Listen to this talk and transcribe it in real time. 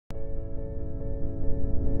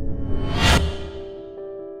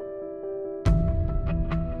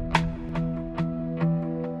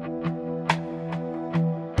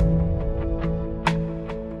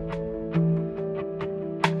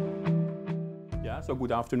Yeah, so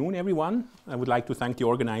good afternoon, everyone. I would like to thank the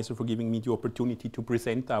organizer for giving me the opportunity to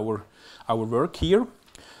present our work here.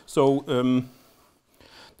 So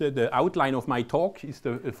the outline of my talk is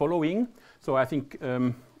the following. So I think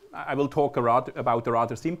I will talk about a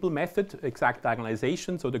rather simple method, exact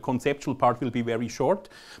diagonalization. So the conceptual part will be very short,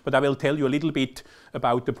 but I will tell you a little bit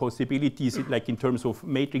about the possibilities, like in terms of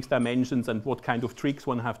matrix dimensions and what kind of tricks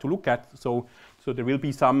one have to look at. So there will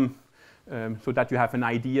be some, so that you have an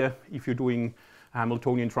idea, if you're doing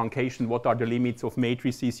Hamiltonian truncation, what are the limits of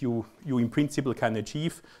matrices you in principle can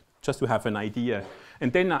achieve, just to have an idea.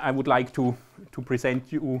 And then I would like to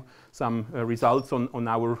present you some results on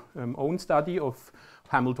our own study of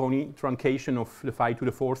Hamiltonian truncation of the phi to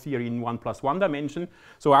the fourth theory in 1+1 dimension.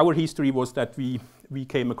 So our history was that we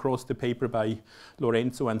came across the paper by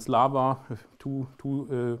Lorenzo and Slava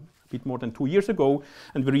a bit more than 2 years ago,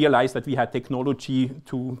 and we realized that we had technology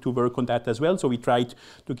to work on that as well. So we tried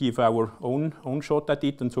to give our own shot at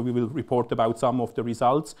it, and so we will report about some of the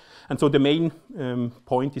results. And so the main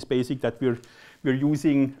point is basic that we're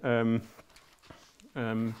using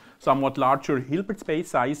somewhat larger Hilbert space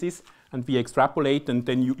sizes, and we extrapolate and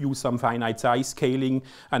then use some finite size scaling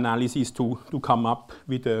analysis to come up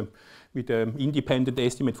with an independent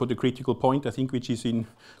estimate for the critical point, I think, which is in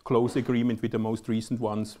close agreement with the most recent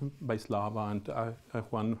ones by Slava and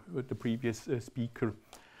one with the previous speaker.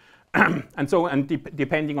 And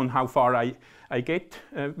depending on how far I get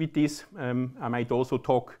with this, I might also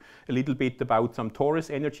talk a little bit about some torus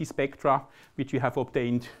energy spectra, which we have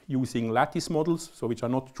obtained using lattice models, so which are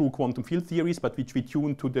not true quantum field theories, but which we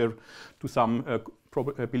tune to some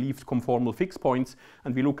believed conformal fixed points,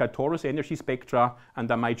 and we look at torus energy spectra, and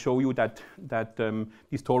I might show you that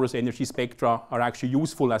these torus energy spectra are actually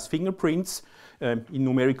useful as fingerprints in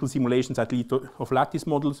numerical simulations, at least of lattice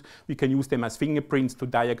models. We can use them as fingerprints to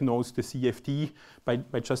diagnose the CFD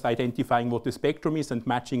by just identifying what the spectrum is and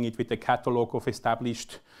matching it with a catalog of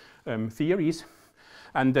established theories.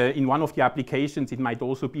 And in one of the applications, it might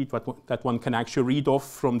also be that one can actually read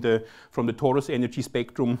off from the torus energy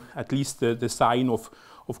spectrum at least the sign of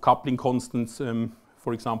coupling constants,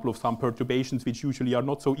 for example, of some perturbations, which usually are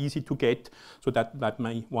not so easy to get. So that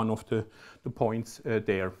may be one of the points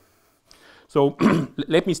there. So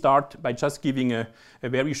let me start by just giving a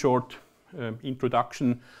very short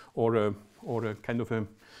introduction or a kind of a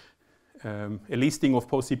listing of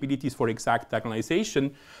possibilities for exact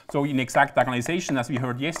diagonalization. So in exact diagonalization, as we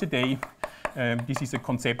heard yesterday, this is a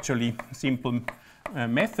conceptually simple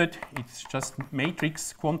method. It's just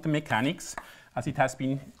matrix quantum mechanics, as it has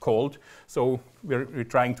been called. So we're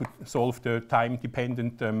trying to solve the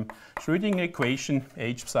time-dependent Schrödinger equation,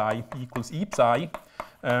 H psi equals E psi.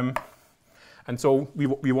 And so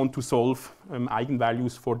we want to solve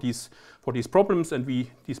eigenvalues for these problems, and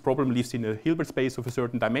this problem lives in a Hilbert space of a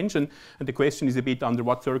certain dimension. And the question is a bit under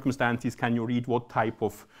what circumstances can you read what type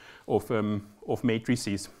of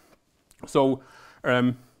matrices. So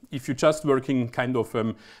if you're just working kind of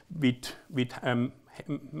with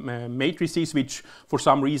matrices which for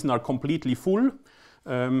some reason are completely full,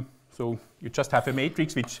 so you just have a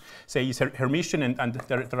matrix which, say, is Hermitian, and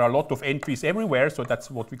there are a lot of entries everywhere, so that's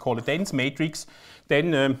what we call a dense matrix.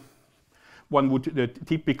 Then one would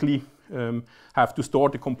typically have to store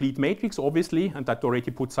the complete matrix, obviously, and that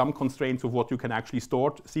already puts some constraints of what you can actually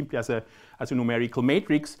store simply as a numerical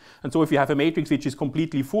matrix. And so if you have a matrix which is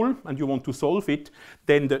completely full and you want to solve it,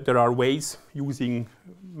 then there are ways using,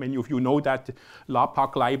 many of you know that,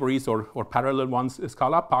 LAPACK libraries or parallel ones,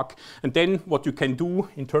 ScalaPack. And then what you can do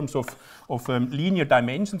in terms of linear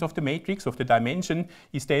dimensions of the matrix, of the dimension,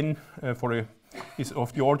 is then is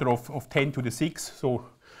of the order of 10 to the 6, so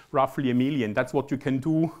roughly 1 million. That's what you can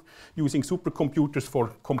do using supercomputers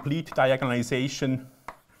for complete diagonalization.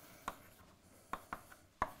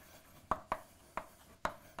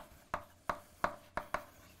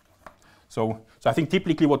 So I think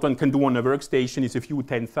typically what one can do on a workstation is a few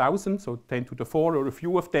 10,000, so 10 to the 4 or a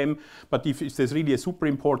few of them. But if there's really a super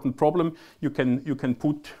important problem, you can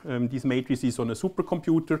put these matrices on a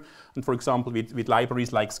supercomputer, and for example with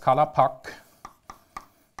libraries like ScalaPack,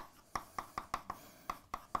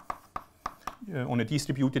 on a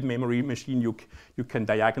distributed memory machine, you can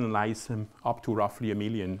diagonalize up to roughly 1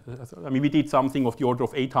 million. I mean, we did something of the order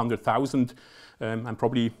of 800,000, and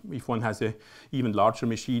probably if one has an even larger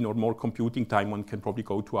machine or more computing time, one can probably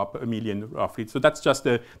go to up 1 million roughly. So that's just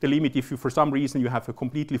the limit. If you, for some reason, you have a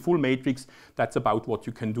completely full matrix, that's about what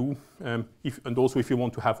you can do. And also if you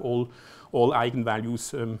want to have all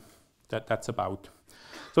eigenvalues, that's about.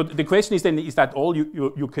 So the question is then, is that all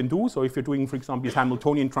you can do? So if you're doing, for example, this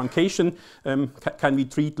Hamiltonian truncation, can we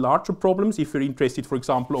treat larger problems if you're interested, for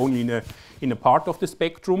example, only in a part of the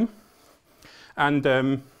spectrum? And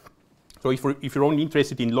so if you're only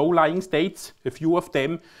interested in low-lying states, a few of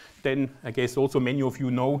them, then I guess also many of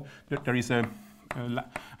you know that there is an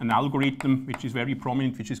algorithm which is very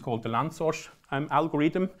prominent, which is called the Lanczos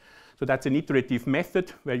algorithm. So that's an iterative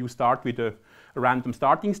method where you start with a random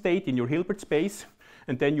starting state in your Hilbert space,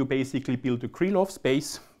 and then you basically build a Krylov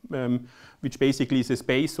space, which basically is a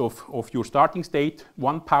space of your starting state,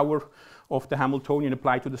 one power of the Hamiltonian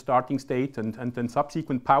applied to the starting state, and then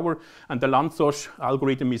subsequent power. And the Lanczos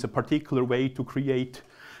algorithm is a particular way to create,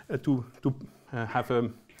 have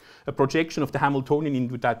a projection of the Hamiltonian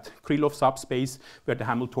into that Krylov subspace where the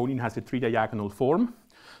Hamiltonian has a three-diagonal form.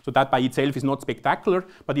 So that by itself is not spectacular,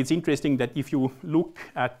 but it's interesting that if you look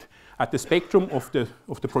at the spectrum of the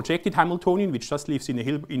projected Hamiltonian, which just lives in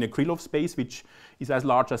a Krylov space, which is as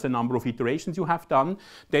large as the number of iterations you have done,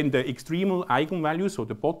 then the extremal eigenvalues, so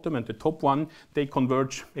the bottom and the top one, they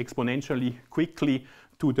converge exponentially quickly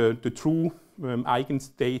to the true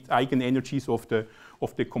eigenenergies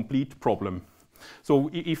of the complete problem. So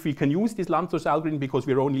if we can use this Lanczos algorithm, because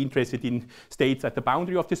we're only interested in states at the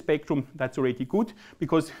boundary of the spectrum, that's already good,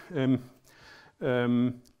 because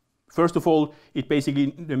first of all, it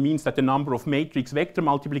basically means that the number of matrix vector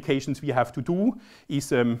multiplications we have to do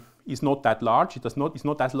is not that large. It's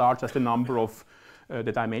not as large as the number of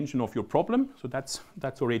the dimension of your problem. So that's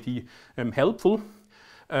already helpful.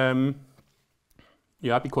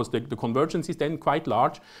 Yeah, because the convergence is then quite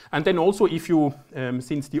large. And then also if you,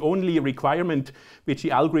 since the only requirement which the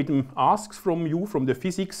algorithm asks from you, from the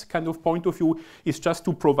physics kind of point of view, is just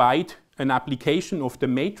to provide an application of the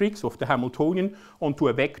matrix of the Hamiltonian onto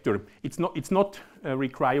a vector. It's not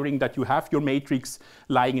requiring that you have your matrix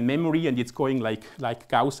lying in memory and it's going like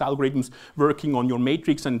Gauss algorithms working on your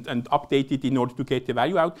matrix and update it in order to get the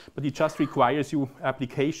value out, but it just requires you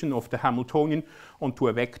application of the Hamiltonian onto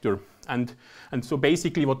a vector. And so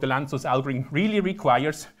basically what the Lanczos algorithm really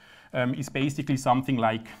requires is basically something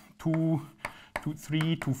like 2 to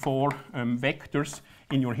 3 to 4 vectors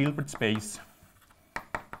in your Hilbert space.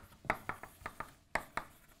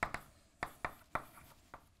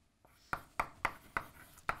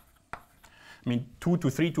 I mean, 2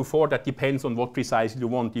 to 3 to 4, that depends on what precisely you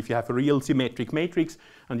want. If you have a real symmetric matrix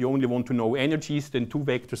and you only want to know energies, then 2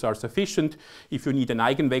 vectors are sufficient. If you need an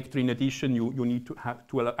eigenvector in addition, you need to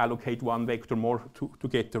allocate 1 vector more to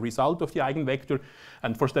get the result of the eigenvector.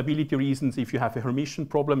 And for stability reasons, if you have a Hermitian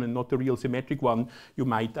problem and not a real symmetric one, you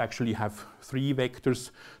might actually have 3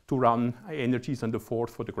 vectors to run energies and the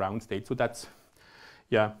 4th for the ground state. So that's,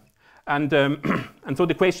 yeah. And so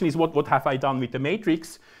the question is, what have I done with the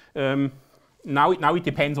matrix? Now it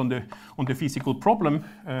depends on the physical problem.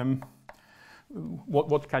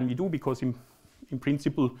 What can we do? Because in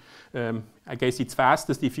principle, I guess it's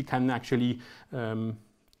fastest if you can actually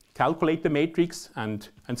calculate the matrix and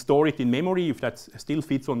store it in memory. If that still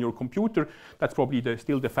fits on your computer, that's probably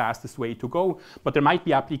still the fastest way to go. But there might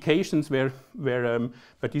be applications where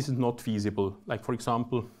this is not feasible. Like for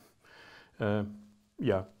example,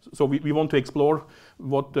 yeah. So we want to explore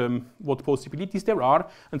what possibilities there are,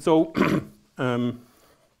 and so.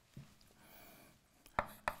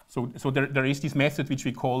 So there is this method which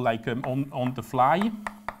we call like on the fly.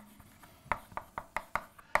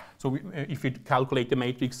 So if we calculate the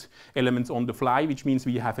matrix elements on the fly, which means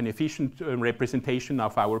we have an efficient representation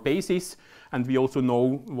of our basis, and we also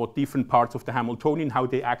know what different parts of the Hamiltonian, how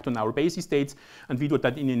they act on our basis states, and we do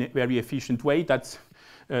that in a very efficient way. That's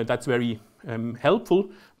very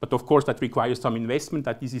helpful, but of course that requires some investment,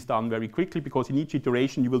 that this is done very quickly, because in each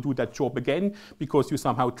iteration you will do that job again, because you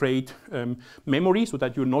somehow trade memory, so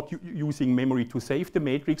that you're not using memory to save the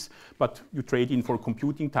matrix, but you trade in for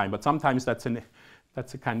computing time. But sometimes that's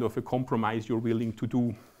a kind of a compromise you're willing to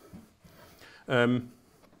do.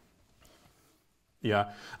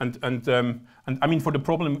 Yeah, and I mean, for the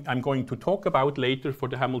problem I'm going to talk about later, for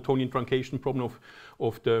the Hamiltonian truncation problem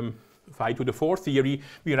of the phi to the 4 theory,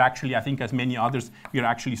 we are actually, I think as many others, we are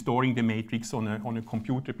actually storing the matrix on a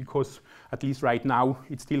computer, because at least right now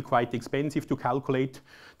it's still quite expensive to calculate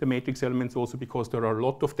the matrix elements, also because there are a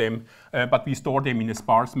lot of them, but we store them in a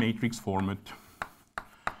sparse matrix format.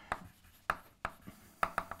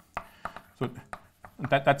 So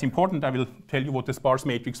that's important. I will tell you what the sparse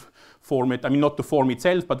matrix format, I mean not the form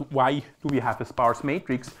itself, but why do we have a sparse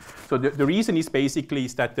matrix? So the reason is basically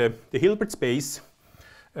that the Hilbert space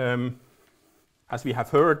as we have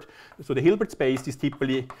heard, so the Hilbert space is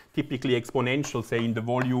typically exponential, say in the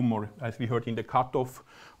volume, or as we heard in the cutoff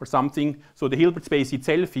or something. So the Hilbert space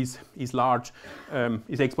itself is large,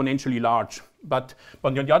 is exponentially large. But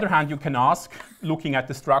on the other hand, you can ask, looking at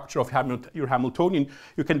the structure of your Hamiltonian,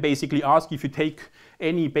 you can basically ask, if you take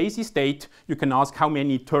any basis state, you can ask how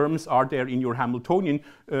many terms are there in your Hamiltonian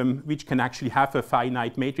which can actually have a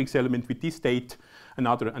finite matrix element with this state,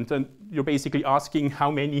 another. And then you're basically asking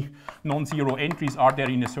how many non-zero entries are there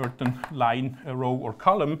in a certain line, a row, or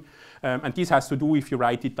column. And this has to do, if you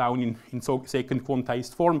write it down in second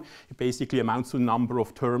quantized form, it basically amounts to the number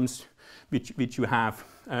of terms which you have.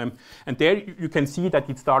 And there you can see that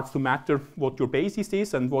it starts to matter what your basis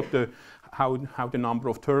is and what how the number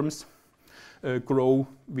of terms grow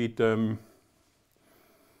with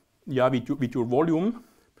your volume.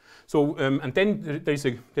 So and then there's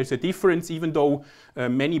a difference, even though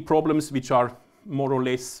many problems which are more or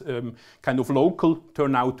less kind of local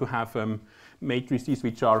turn out to have matrices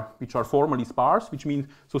which are formally sparse, which means,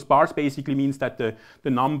 so sparse basically means that the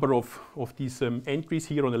number of these entries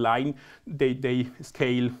here on the line, they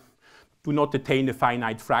scale, do not attain a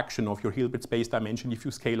finite fraction of your Hilbert space dimension if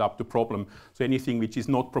you scale up the problem. So anything which is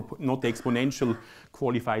not exponential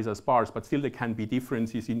qualifies as sparse, but still there can be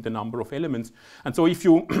differences in the number of elements. And so if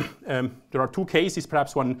you, there are two cases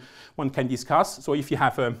perhaps one can discuss. So if you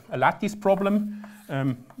have a lattice problem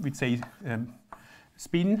with, say,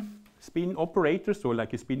 spin operators, so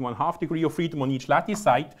like a spin 1/2 degree of freedom on each lattice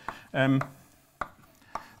side,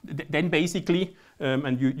 then basically,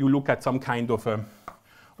 and you look at some kind of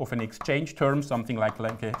an exchange term, something like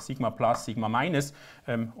a sigma plus, sigma minus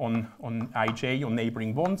on ij on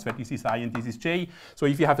neighboring bonds, where this is I and this is j. So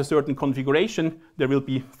if you have a certain configuration, there will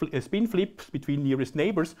be spin flips between nearest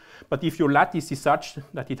neighbors. But if your lattice is such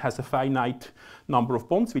that it has a finite number of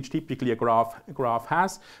bonds, which typically a graph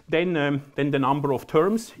has, then the number of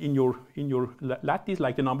terms in your lattice,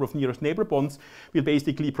 like the number of nearest neighbor bonds, will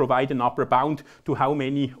basically provide an upper bound to how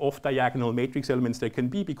many off-diagonal matrix elements there can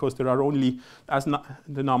be, because there are only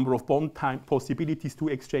the number of bond time possibilities to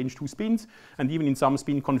exchange two spins, and even in some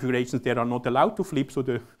spin configurations they are not allowed to flip, so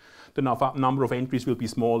the number of entries will be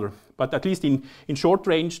smaller. But at least in short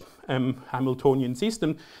range Hamiltonian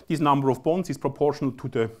system, this number of bonds is proportional to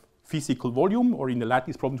the physical volume, or in the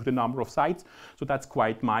lattice problem to the number of sides, so that's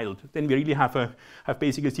quite mild. Then we really have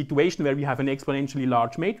basically a situation where we have an exponentially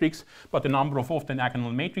large matrix, but the number of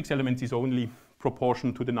off-diagonal matrix elements is only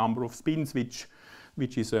proportional to the number of spins, which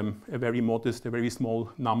is a very modest, a very small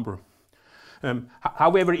number.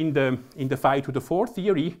 However, in the phi to the 4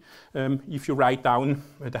 theory, if you write down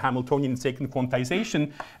the Hamiltonian second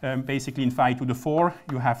quantization, basically in phi to the 4,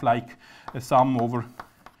 you have like a sum over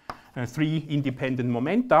 3 independent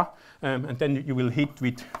momenta, and then you will hit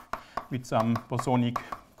with some bosonic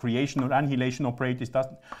creation or annihilation operators.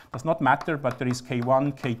 Does not matter, but there is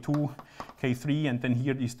K1, K2, K3, and then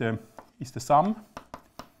here is the sum.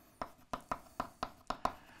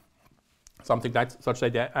 Something such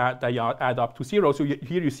that they add up to 0. So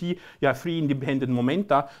here you see you have 3 independent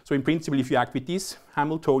momenta. So in principle, if you act with this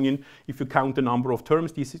Hamiltonian, if you count the number of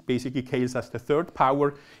terms, this basically scales as the third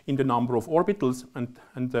power in the number of orbitals.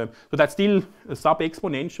 So that's still a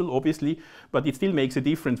sub-exponential, obviously, but it still makes a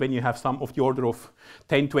difference when you have some of the order of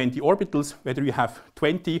 10, 20 orbitals. Whether you have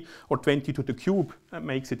 20 or 20 to the cube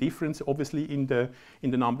makes a difference, obviously, in the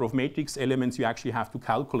number of matrix elements you actually have to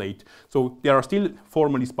calculate. So there are still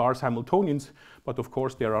formally sparse Hamiltonians, but of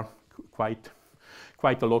course there are quite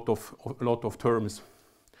a lot of terms.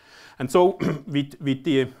 And so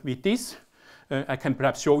with this, I can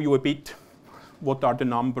perhaps show you a bit what are the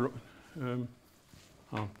number.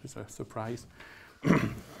 Oh, there's a surprise. Is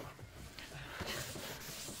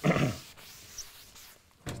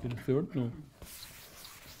there a third? No.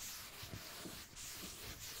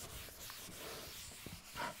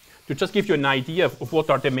 To just give you an idea of what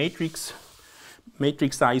are the matrix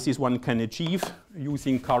sizes one can achieve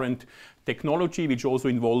using current technology, which also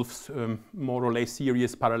involves more or less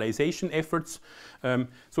serious parallelization efforts.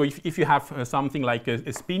 So if you have something like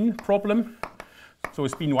a spin problem, so a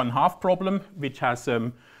spin 1/2 problem, which has,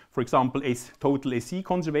 for example, a total AC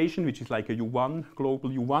conservation, which is like a U1,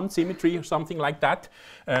 global U1 symmetry or something like that,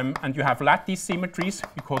 and you have lattice symmetries,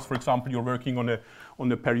 because, for example, you're working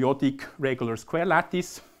on a periodic regular square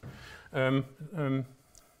lattice.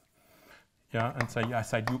 Yeah, and say I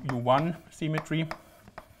said U1 symmetry.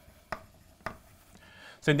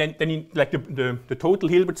 So then in like the total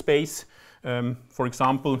Hilbert space, for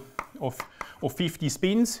example, of 50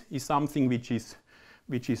 spins is something which is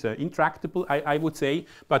intractable, I would say.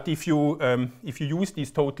 But if you use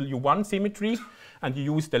this total U1 symmetry and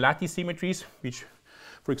you use the lattice symmetries, which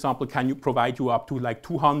for example, can you provide you up to like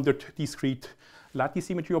 200 discrete lattice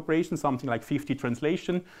symmetry operations, something like 50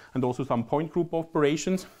 translation, and also some point group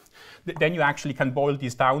operations. Then you actually can boil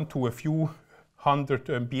this down to a few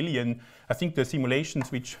hundred billion. I think the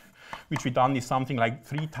simulations which we done is something like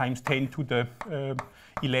 3 times 10 to the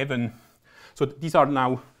 11. So these are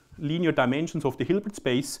now linear dimensions of the Hilbert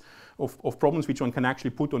space of problems which one can actually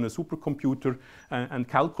put on a supercomputer and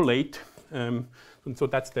calculate. And so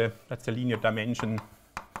that's the linear dimension.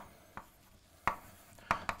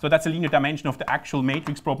 So that's a linear dimension of the actual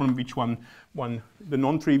matrix problem, which the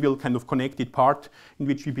non-trivial kind of connected part in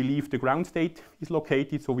which we believe the ground state is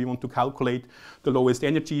located. So we want to calculate the lowest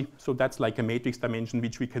energy. So that's like a matrix dimension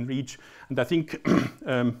which we can reach. And I think,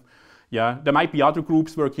 yeah, there might be other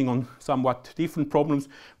groups working on somewhat different problems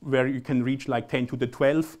where you can reach like 10 to the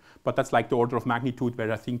 12, but that's like the order of magnitude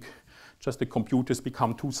where I think just the computers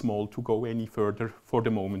become too small to go any further for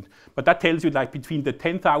the moment. But that tells you like between the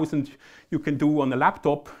 10,000 you can do on a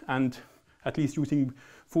laptop and at least using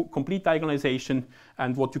complete diagonalization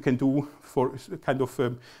and what you can do for kind of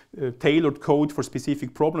tailored code for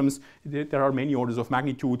specific problems, there are many orders of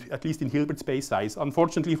magnitude, at least in Hilbert space size.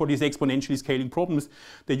 Unfortunately for these exponentially scaling problems,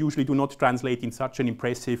 they usually do not translate in such an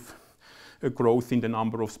impressive growth in the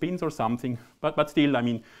number of spins or something. But still, I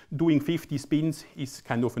mean, doing 50 spins is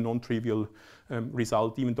kind of a non-trivial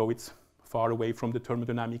result, even though it's far away from the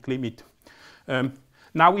thermodynamic limit.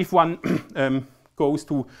 Now, if one goes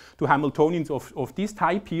to Hamiltonians of this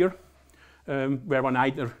type here, where one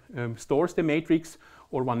either stores the matrix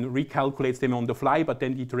or one recalculates them on the fly, but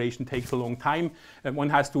then the iteration takes a long time, one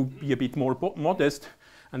has to be a bit more modest.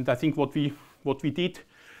 And I think what we did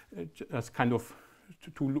as kind of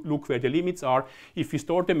to look where the limits are, if we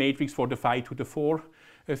store the matrix for the phi to the 4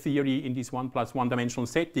 theory in this 1+1 dimensional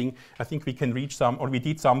setting, I think we can reach some, or we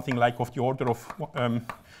did something like of the order of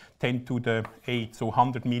 10 to the 8, so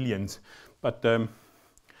 100 millions. But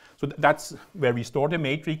so that's where we store the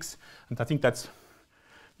matrix, and I think that's,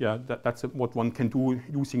 yeah, that's what one can do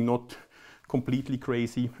using not completely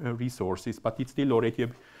crazy resources, but it's still already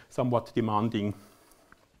somewhat demanding.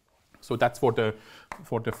 So that's for the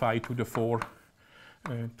phi to the 4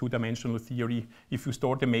 two-dimensional theory. If you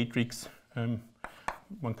store the matrix,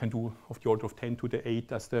 one can do of the order of 10 to the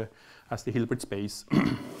 8 as the Hilbert space.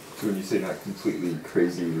 So when you say not completely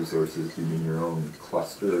crazy resources, do you mean your own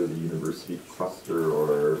cluster, the university cluster,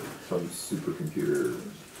 or some supercomputer?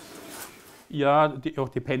 Yeah,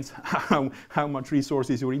 it depends how much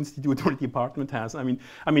resources your institute or department has. I mean,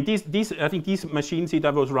 I think these machines that I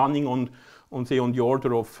was running on say on the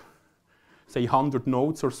order of say 100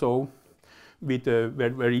 nodes or so, with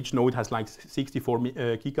where each node has like 64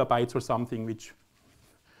 gigabytes or something, which,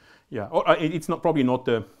 yeah, it's probably not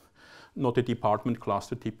a department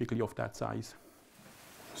cluster typically of that size.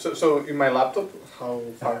 So in my laptop, how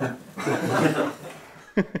far?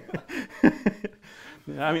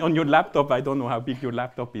 I mean, on your laptop, I don't know how big your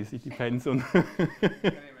laptop is. It depends on. Can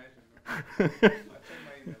you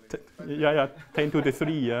imagine? Yeah, 10 to the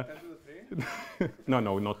 3, yeah. 10 to the 3? No,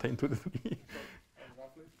 not 10 to the 3.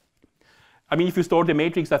 I mean, if you store the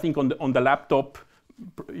matrix, I think on the laptop,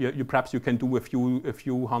 perhaps you can do a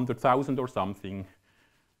few 100,000 or something.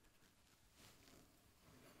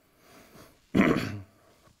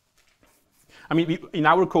 I mean, in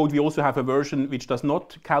our code, we also have a version which does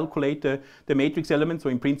not calculate the matrix element. So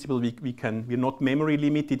in principle, we're not memory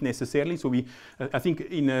limited necessarily. So I think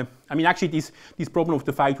I mean, actually, this problem of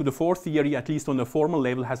the phi to the 4 theory, at least on a formal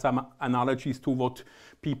level, has some analogies to what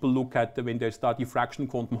people look at when they study fraction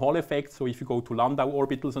quantum Hall effects. So if you go to Landau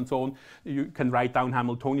orbitals and so on, you can write down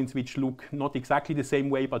Hamiltonians which look not exactly the same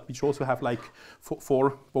way, but which also have like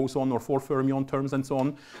 4 boson or 4 fermion terms and so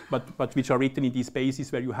on, but which are written in these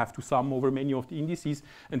spaces where you have to sum over many of the indices,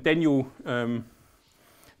 and then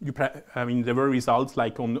I mean, there were results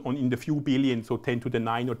like in the few billion, so 10 to the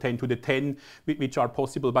 9 or 10 to the 10, which are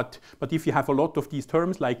possible. But if you have a lot of these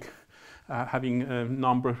terms, like having a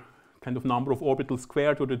number of orbitals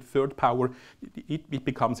squared or the 3rd power, it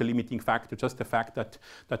becomes a limiting factor. Just the fact that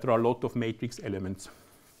there are a lot of matrix elements.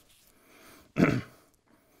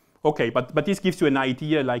 Okay, but this gives you an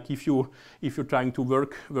idea, like if you're trying to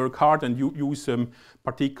work hard and you use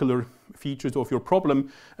particular features of your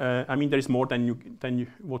problem, I mean, there is more than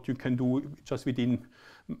what you can do just within,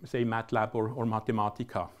 say, MATLAB or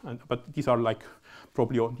Mathematica. But these are like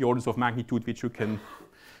probably the orders of magnitude which you can.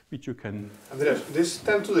 Andreas, these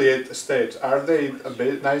 10 to the 8 states, are they a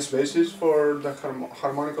nice basis for the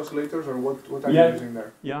harmonic oscillators, or what are you using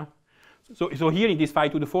there? Yeah. So here in this phi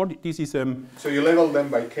to the 4, this is. So you label them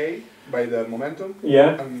by k, by the momentum.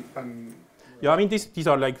 Yeah. And yeah, I mean these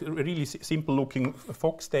are like really simple looking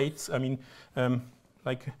Fock states. I mean,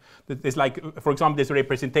 Like there's like, for example, there's a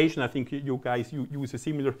representation. I think you guys use a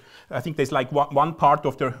similar. I think there's like one part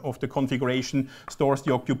of the configuration stores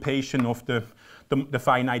the occupation of the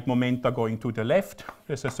finite momenta going to the left.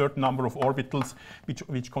 There's a certain number of orbitals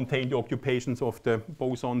which contain the occupations of the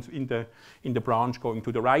bosons in the branch going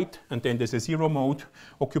to the right, and then there's a zero mode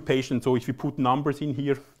occupation. So if you put numbers in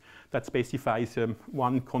here, that specifies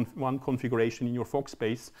one configuration in your Fock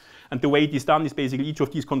space. And the way it is done is basically each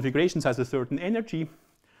of these configurations has a certain energy,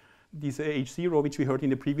 this H0, which we heard in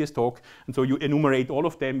the previous talk. And so you enumerate all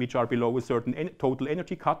of them which are below a certain total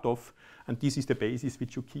energy cutoff, and this is the basis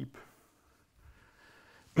which you keep.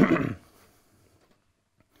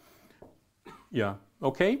 Yeah,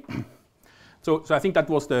 okay. So I think that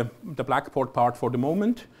was the blackboard part for the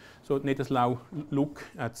moment. So let us now look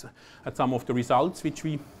at some of the results which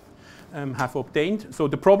we have obtained. So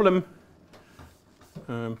the problem,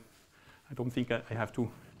 I don't think I have to.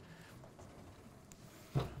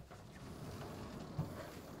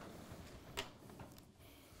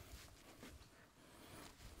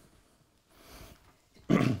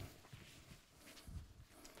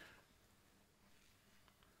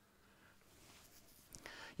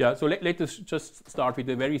 Yeah, so let us just start with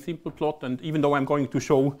a very simple plot, and even though I'm going to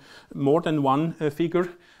show more than one figure,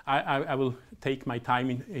 I will take my time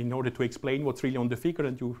in order to explain what's really on the figure,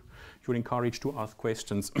 and you're encouraged to ask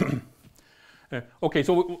questions. Okay,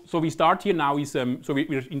 so we start here now is, so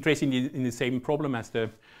we're interested in the same problem as the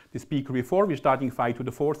speaker before. We're starting phi to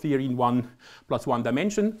the 4 theory in 1+1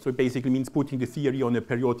 dimension, so it basically means putting the theory on a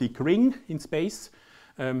periodic ring in space,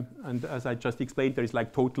 and as I just explained, there is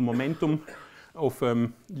like total momentum of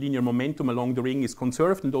linear momentum along the ring is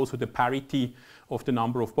conserved, and also the parity of the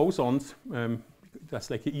number of bosons. That's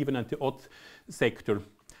like the even and the odd sector.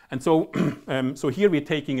 And so, so here we're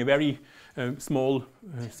taking a very small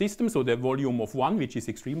system, so the volume of 1, which is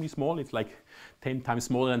extremely small. It's like 10 times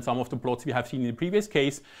smaller than some of the plots we have seen in the previous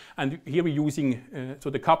case. And here we're using, so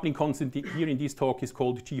the coupling constant here in this talk is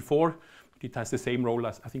called G4. It has the same role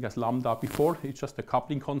as, I think, as lambda before. It's just a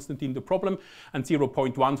coupling constant in the problem, and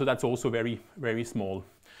 0.1, so that's also very, very small.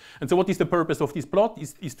 And so what is the purpose of this plot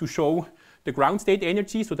is to show the ground state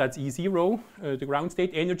energy, so that's E0, the ground state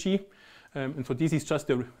energy. And so this is just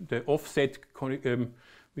the offset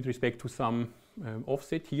with respect to some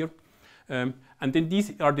offset here. And then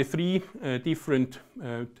these are the three different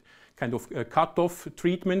kind of cutoff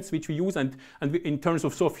treatments which we use, and in terms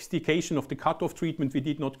of sophistication of the cutoff treatment, we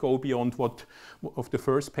did not go beyond what of the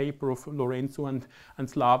first paper of Lorenzo and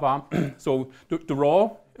Slava. So the raw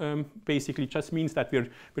basically just means that we're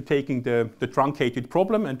taking the truncated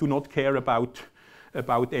problem and do not care about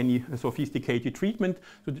any sophisticated treatment.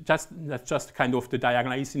 So that's just kind of the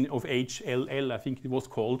diagonalizing of HLL, I think it was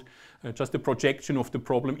called, just the projection of the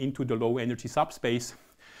problem into the low energy subspace.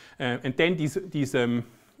 And then these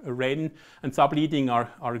Ren and subleading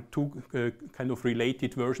are two kind of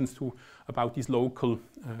related versions about this local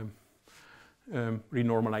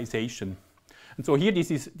renormalization. And so here this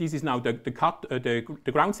is now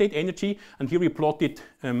the ground state energy, and here we plot it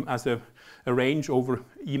as a range over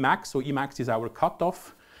Emax. So Emax is our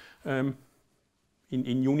cutoff in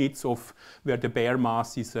units of where the bare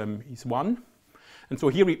mass is 1. And so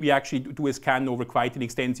here we actually do a scan over quite an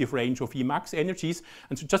extensive range of Emax energies.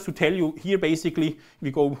 And so just to tell you, here basically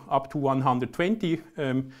we go up to 120,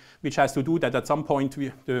 which has to do that at some point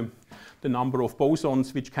the number of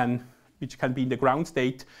bosons which can be in the ground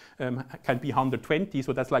state can be 120.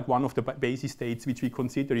 So that's like one of the basis states which we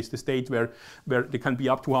consider is the state where there can be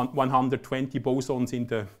up to 120 bosons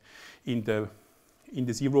in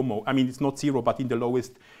the zero mode. I mean, it's not zero, but in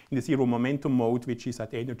the zero momentum mode, which is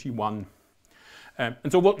at energy 1.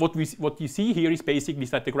 And so what you see here is basically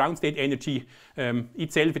that the ground state energy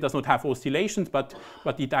itself, it does not have oscillations, but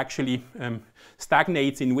it actually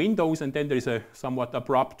stagnates in windows, and then there is a somewhat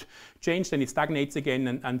abrupt change, then it stagnates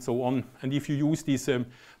again, and so on. And if you use these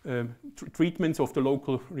treatments of the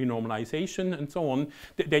local renormalization and so on,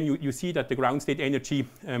 then you see that the ground state energy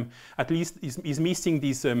at least is missing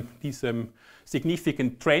this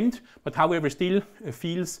significant trend, but however still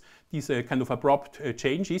feels these kind of abrupt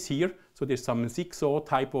changes here. So there's some zigzag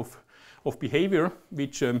type of behavior,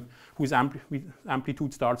 whose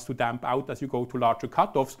amplitude starts to damp out as you go to larger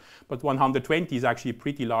cutoffs. But 120 is actually a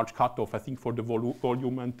pretty large cutoff, I think, for the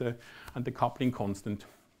volume and the coupling constant.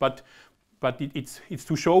 But it's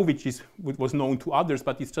to show, which was known to others,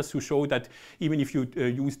 but it's just to show that even if you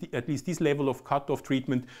use at least this level of cutoff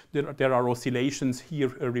treatment, there are oscillations here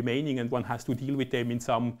remaining, and one has to deal with them in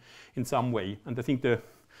some way. And I think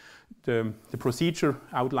the procedure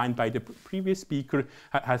outlined by the previous speaker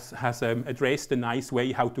has addressed a nice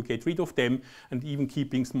way how to get rid of them and even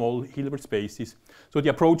keeping small Hilbert spaces. So the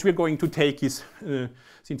approach we're going to take is,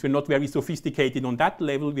 since we're not very sophisticated on that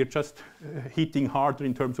level, we're just hitting harder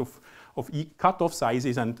in terms of cutoff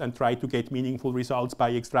sizes and try to get meaningful results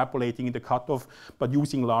by extrapolating in the cutoff, but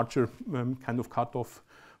using larger kind of cutoff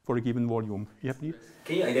for a given volume. Yeah, please?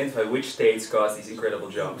 Can you identify which states cause these incredible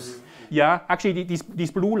jumps? Yeah, actually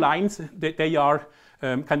these blue lines, they are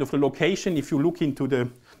kind of the location. If you look into the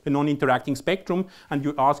non-interacting spectrum and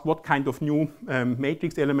you ask what kind of new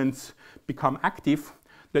matrix elements become active,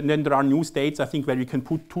 then there are new states, I think, where you can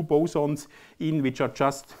put two bosons in which are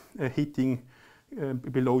just hitting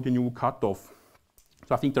below the new cutoff.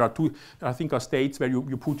 So I think there are states where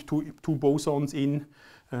you put two bosons in,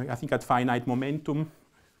 I think at finite momentum,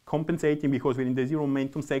 compensating because we're in the zero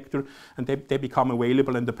momentum sector, and they become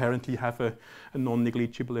available and apparently have a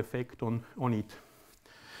non-negligible effect on it.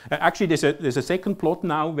 Actually, there's a second plot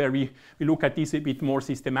now where we look at this a bit more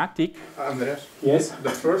systematic. Andreas? Yes? The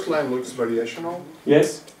first line looks variational.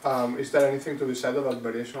 Yes? Is there anything to be said about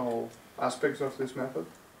variational aspects of this method?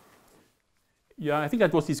 Yeah, I think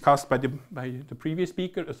that was discussed by the previous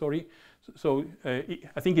speaker, sorry. So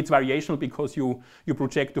I think it's variational because you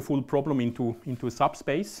project the full problem into a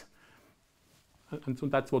subspace. And so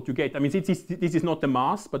that's what you get. I mean, this is not the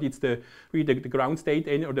mass, but it's really the ground state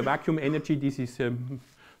or the vacuum energy. This is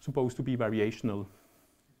supposed to be variational.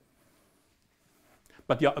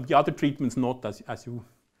 But the other treatment's not, as you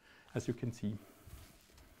can see.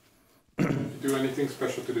 Did you do anything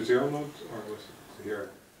special to the zero mode, or was it here?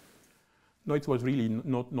 No, it was really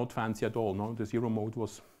not fancy at all. No, the zero mode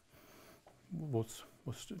was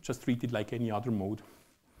just treated like any other mode.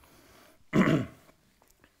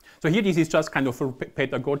 So here, this is just kind of for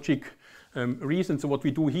pedagogic reason. So what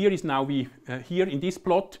we do here is now here in this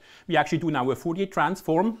plot, we actually do now a Fourier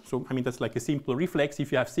transform. So I mean, that's like a simple reflex.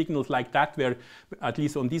 If you have signals like that, where at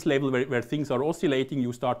least on this level where things are oscillating,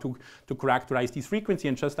 you start to characterize this frequency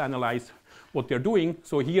and just analyze what they're doing.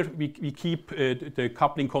 So here we keep the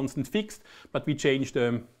coupling constant fixed, but we change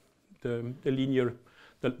the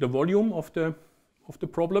volume of the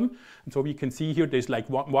problem. And so we can see here there's like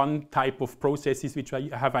one type of processes which I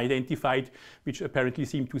have identified which apparently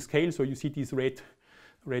seem to scale. So you see these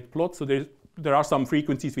red plots. So there are some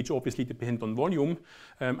frequencies which obviously depend on volume.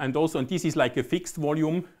 And this is like a fixed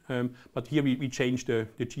volume, but here we change the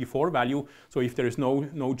G4 value. So if there is no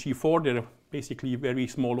G4, there are basically very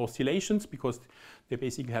small oscillations because they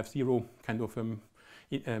basically have zero kind of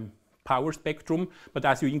power spectrum. But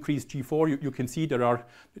as you increase G4, you can see there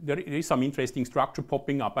is some interesting structure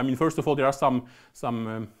popping up. I mean, first of all, there are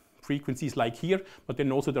some frequencies like here, but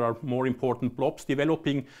then also there are more important blobs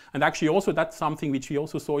developing. And actually also that's something which we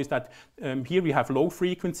also saw is that here we have low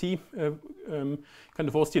frequency kind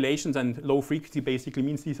of oscillations, and low frequency basically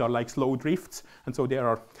means these are like slow drifts, and so they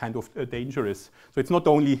are kind of dangerous. So it's not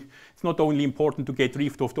only important to get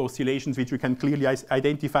drift of the oscillations which we can clearly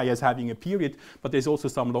identify as having a period, but there's also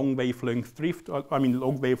some long wavelength drift. I mean,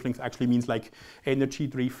 long wavelength actually means like energy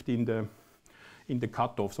drift in the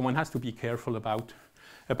cutoff. So one has to be careful about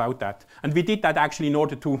that. And we did that actually in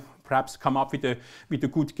order to perhaps come up with a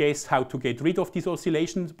good guess how to get rid of these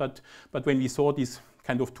oscillations. But when we saw this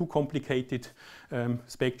kind of too complicated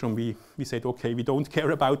spectrum, we said, okay, we don't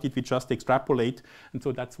care about it, we just extrapolate. And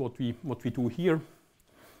so that's what we do here.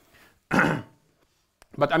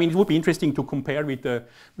 But I mean, it would be interesting to compare with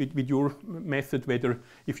your method, whether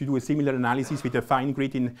if you do a similar analysis with a fine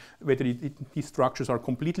grid, whether these structures are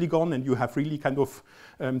completely gone and you have really kind of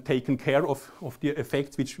taken care of the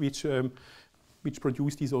effects which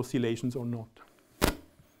produce these oscillations or not.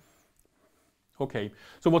 Okay,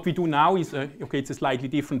 so what we do now is, it's a slightly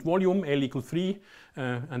different volume, L equals 3,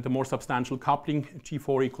 and a more substantial coupling,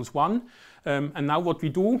 G4 equals 1. And now what we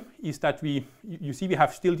do is that you see we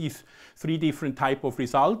have still these three different type of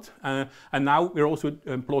results. And now we're also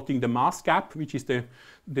plotting the mass gap, which is the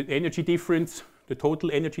energy difference, the total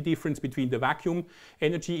energy difference between the vacuum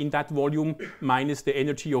energy in that volume minus the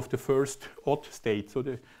energy of the first odd state. So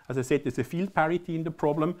as I said, there's a field parity in the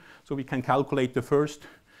problem, so we can calculate the first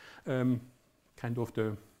kind of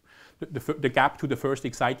the gap to the first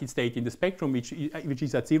excited state in the spectrum, which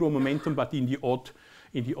is at zero momentum, but in the odd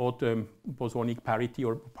bosonic parity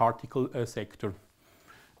or particle sector.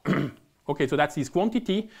 Okay, so that's this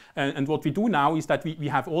quantity, and what we do now is that we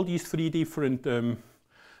have all these three different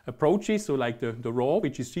approaches. So like the raw,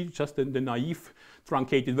 which is just the naive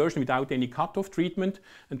truncated version without any cutoff treatment,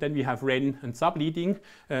 and then we have Ren and subleading,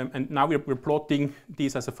 and now we're plotting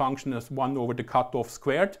this as a function as 1 over the cutoff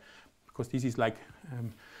squared, because this is like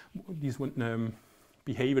this one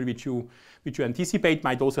behavior which you anticipate,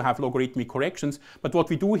 might also have logarithmic corrections. But what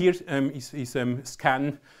we do here is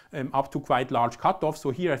scan up to quite large cutoffs.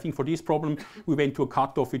 So here, I think for this problem, we went to a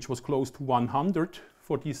cutoff which was close to 100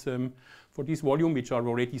 for this volume, which are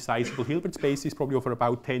already sizable Hilbert spaces, probably over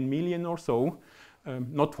about 10 million or so.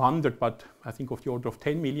 Not 100, but I think of the order of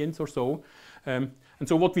 10 millions or so. And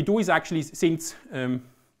so what we do is actually, since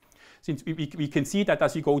we can see that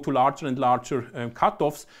as you go to larger and larger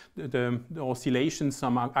cutoffs, the oscillations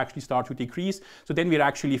actually start to decrease. So then we're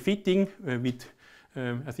actually fitting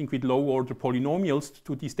I think with low order polynomials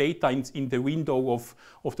to these data in the window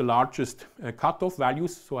of the largest cutoff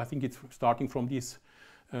values. So I think it's starting from this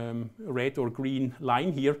red or green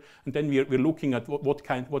line here, and then we're looking at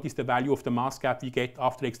what is the value of the mass gap we get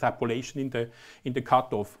after extrapolation in the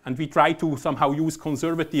cutoff, and we try to somehow use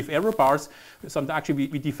conservative error bars. Actually,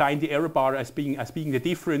 we define the error bar as being the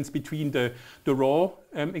difference between the raw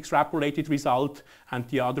extrapolated result and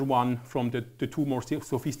the other one from the two more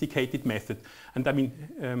sophisticated method. And I mean,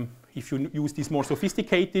 if you use this more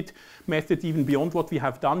sophisticated method, even beyond what we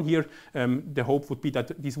have done here, the hope would be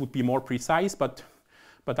that this would be more precise, but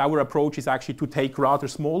our approach is actually to take rather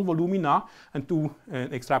small volumina and do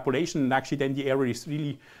extrapolation, and actually then the error is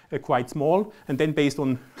really quite small. And then based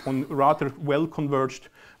on rather well-converged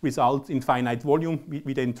results in finite volume,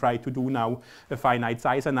 we then try to do now a finite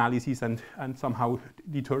size analysis and somehow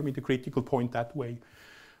determine the critical point that way.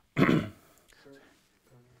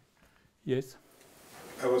 Yes?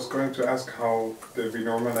 I was going to ask how the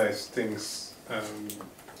renormalize things.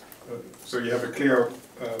 So you have a clear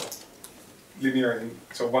linear,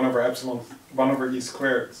 so 1 over epsilon, 1 over e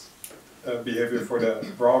squared behavior for the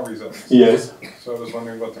raw results. Yes. So I was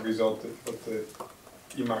wondering what the result, what the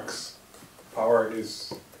Emax power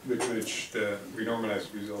is with which the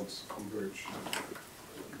renormalized results converge.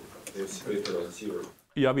 They split it on 0.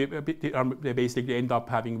 Yeah, they basically end up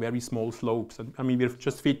having very small slopes. And I mean, we're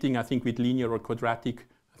just fitting, I think, with linear or quadratic.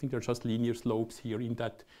 I think they're just linear slopes here in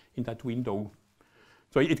that window.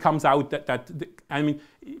 So it comes out I mean,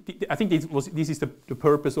 I think this is the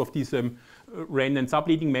purpose of this Wren and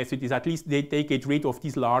subleading method, is at least they get rid of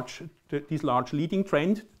this large leading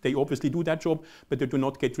trend. They obviously do that job, but they do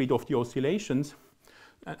not get rid of the oscillations.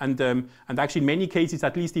 And actually in many cases,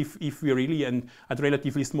 at least if we're really at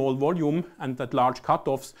relatively small volume and at large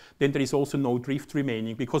cutoffs, then there is also no drift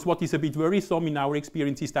remaining. Because what is a bit worrisome in our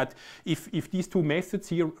experience is that if these two methods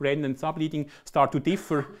here, Wren and subleading, start to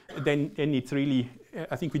differ, then it's really,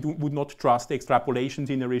 I think we would not trust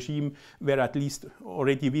extrapolations in a regime where at least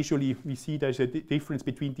already visually we see there's a difference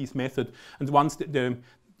between these methods. And once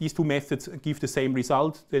these two methods give the same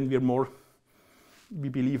result, then we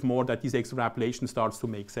believe more that this extrapolation starts to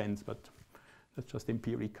make sense, but that's just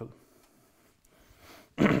empirical.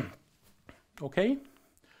 Okay.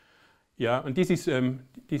 Yeah, and this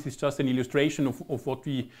is just an illustration of what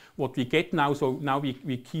we get now. So now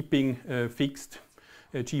we're keeping fixed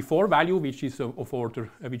G4 value, which is of order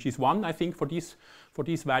which is 1, I think, for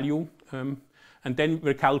this value. And then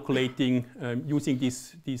we're calculating using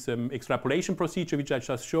this extrapolation procedure, which I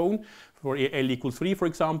just shown. For L equals 3, for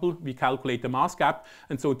example, we calculate the mass gap.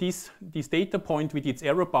 And so this data point with its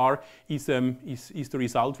error bar is the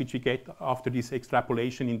result which we get after this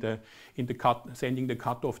extrapolation in the sending the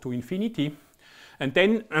cutoff to infinity. And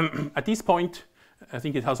then at this point, I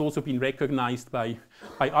think it has also been recognized by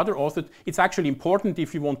other authors. It's actually important,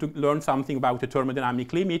 if you want to learn something about the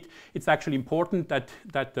thermodynamic limit, it's actually important that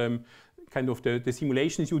kind of the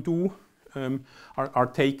simulations you do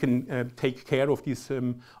take care of these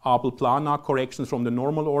Abel-Planar corrections from the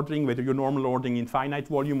normal ordering. Whether your normal ordering in finite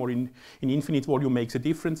volume or in infinite volume makes a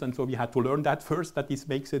difference, and so we had to learn that first, that this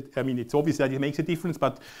makes it, I mean, it's obvious that it makes a difference,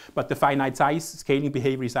 but the finite size scaling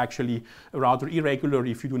behavior is actually rather irregular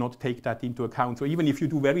if you do not take that into account. So even if you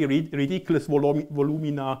do very ridiculous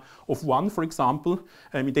volumina of 1, for example,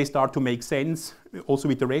 they start to make sense also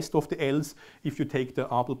with the rest of the L's if you take the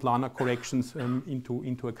Abel-Planar corrections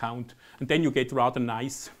into account. And then you get rather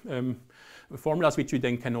nice formulas which you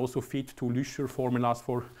then can also fit to Lüscher formulas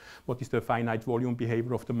for what is the finite volume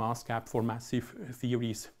behavior of the mass gap for massive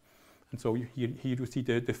theories. And so here you see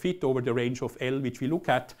the fit over the range of L which we look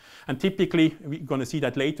at. And typically, we're going to see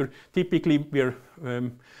that later, typically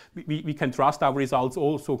we can trust our results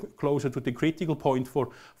also closer to the critical point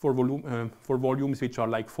for volumes which are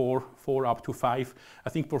like 4 up to 5. I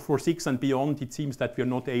think for 6 and beyond, it seems that we're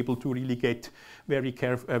not able to really get very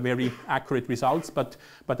accurate results. But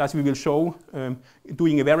as we will show,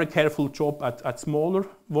 doing a very careful job at smaller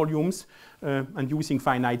volumes and using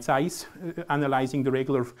finite size, analyzing the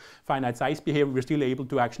regular finite size behavior, we're still able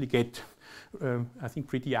to actually get, I think,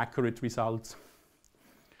 pretty accurate results.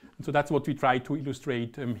 So that's what we try to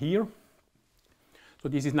illustrate here. So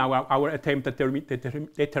this is now our attempt at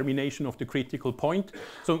determination of the critical point.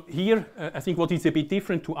 So here, I think what is a bit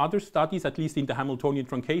different to other studies, at least in the Hamiltonian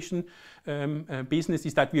truncation business,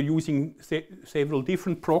 is that we're using several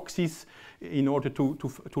different proxies in order to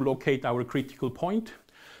locate our critical point.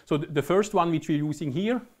 So the first one which we're using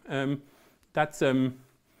here, that's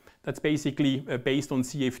basically based on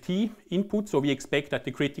CFT input. So we expect that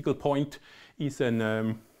the critical point is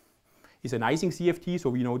an Ising CFT,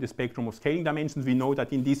 so we know the spectrum of scaling dimensions. We know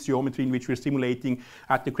that in this geometry in which we're simulating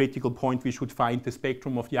at the critical point, we should find the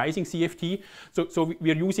spectrum of the Ising CFT. So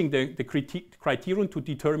we are using the criterion to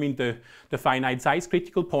determine the finite size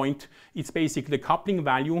critical point. It's basically the coupling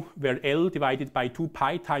value where L divided by 2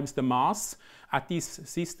 pi times the mass at this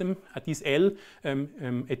system, at this L,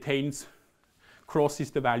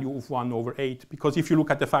 crosses the value of 1/8. Because if you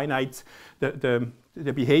look at the finite, the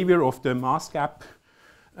behavior of the mass gap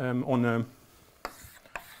where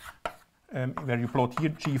you plot here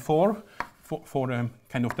G4 for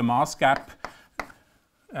kind of the mass gap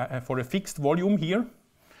for a fixed volume here,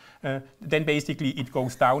 then basically it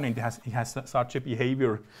goes down and it has such a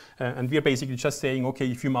behavior. And we are basically just saying, okay,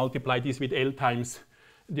 if you multiply this with L times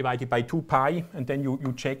divided by 2 pi, and then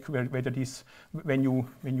you check whether this, when you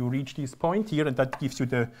reach this point here, and that gives you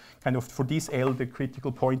the kind of, for this L, the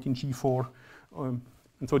critical point in G4.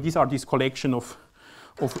 And so these are this collection of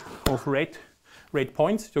red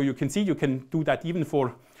points. So you can see you can do that even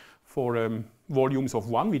for volumes of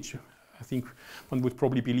 1, which I think one would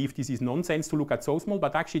probably believe this is nonsense to look at so small,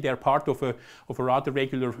 but actually they're part of a rather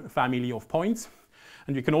regular family of points.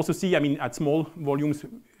 And you can also see, I mean, at small volumes,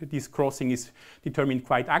 this crossing is determined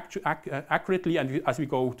quite accurately, and as we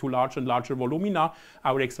go to larger and larger volumina,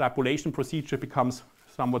 our extrapolation procedure becomes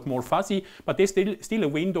somewhat more fuzzy, but there's still a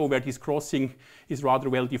window where this crossing is rather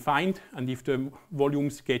well defined, and if the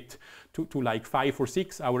volumes get to like 5 or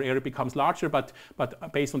 6, our error becomes larger, but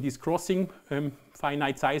based on this crossing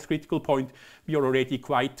finite size critical point, we are already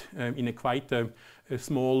quite in a quite a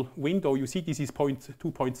small window. You see this is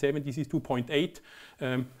 2.7, this is 2.8,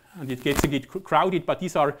 and it gets a bit crowded, but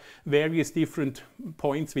these are various different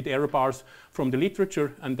points with error bars from the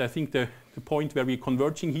literature, and I think the point where we're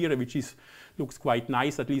converging here, which looks quite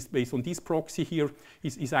nice, at least based on this proxy here,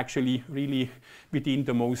 is actually really within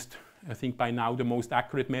the most, I think by now, the most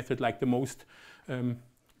accurate method, like the most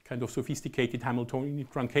kind of sophisticated Hamiltonian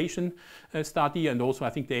truncation study, and also I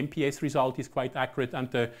think the MPS result is quite accurate,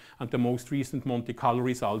 and the most recent Monte Carlo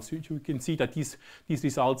results. You can see that these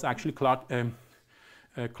results actually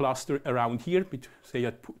cluster around here, say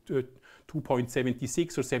at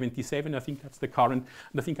 2.76 or 77, I think that's the current,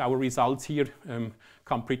 and I think our results here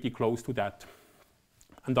come pretty close to that,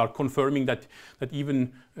 and are confirming that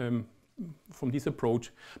even from this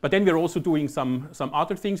approach. But then we're also doing some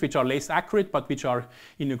other things which are less accurate, but which are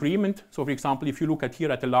in agreement. So for example, if you look at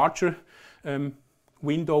here at the larger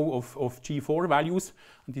window of G4 values,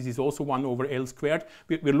 and this is also 1/L squared,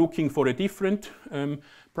 we're looking for a different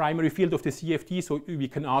primary field of the CFT, so we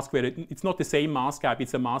can ask whether it's not the same mass gap,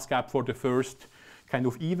 it's a mass gap for the first kind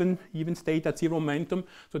of even state at 0 momentum,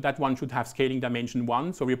 so that one should have scaling dimension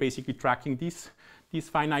 1, so we're basically tracking this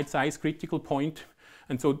finite size critical point.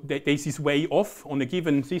 And so this is way off on a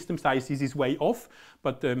given system size. This is way off,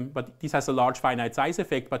 but this has a large finite size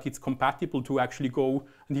effect. But it's compatible to actually go.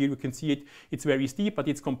 And here you can see it. It's very steep, but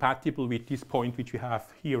it's compatible with this point which we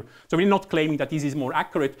have here. So we're not claiming that this is more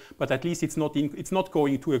accurate, but at least it's not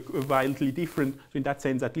going to a wildly different. So in that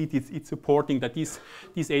sense, at least it's supporting that this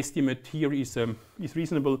estimate here is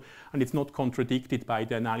reasonable, and it's not contradicted by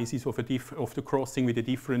the analysis of the crossing with a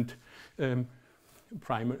different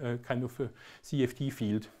kind of CFT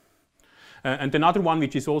field. And another one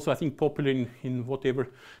which is also, I think, popular in whatever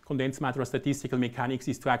condensed matter or statistical mechanics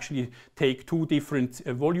is to actually take 2 different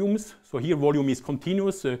volumes. So here volume is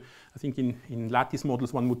continuous. I think in lattice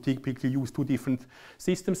models one would typically use 2 different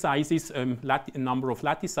system sizes, a number of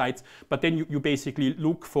lattice sites, but then you basically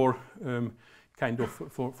look for kind of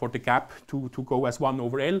for the gap to go as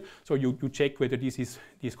 1/L. So you check whether this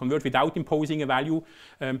converge without imposing a value.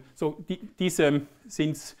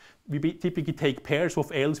 Since we typically take pairs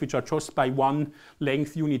of L's which are just by 1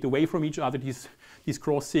 length unit away from each other, this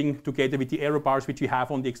crossing together with the error bars which we have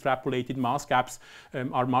on the extrapolated mass gaps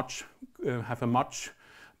have a much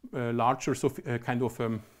larger kind of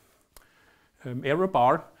error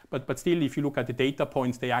bar. But still, if you look at the data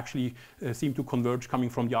points, they actually seem to converge coming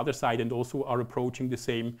from the other side and also are approaching the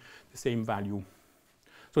same value.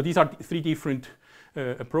 So these are 3 different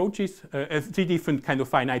approaches, 3 different kind of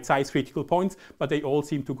finite size critical points, but they all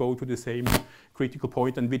seem to go to the same critical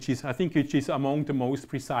point, and which is, I think, which is among the most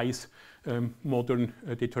precise modern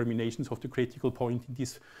determinations of the critical point in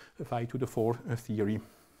this 5 to the 4 theory.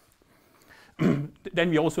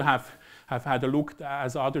 Then we also have had a look,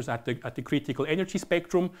 as others, at the critical energy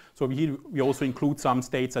spectrum. So here we also include some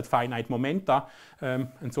states at finite momenta.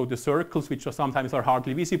 And so the circles, which are sometimes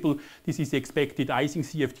hardly visible, this is the expected Ising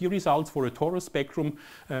CFT results for a torus spectrum.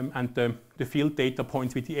 And the field data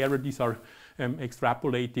points with the error, these are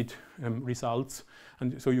extrapolated results.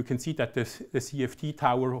 And so you can see that the CFT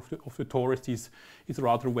tower of the torus is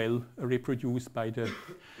rather well reproduced by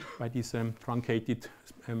this truncated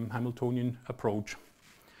Hamiltonian approach.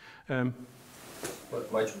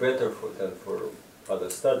 But much better than for other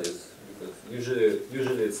studies, because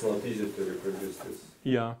usually it's not easy to reproduce this.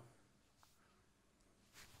 Yeah,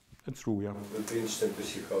 that's true. Yeah, it would be interesting to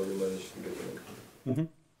see how you managed to get it. Mm-hmm.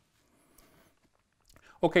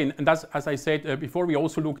 Okay, and as I said before, we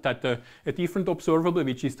also looked at a different observable,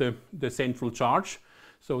 which is the central charge.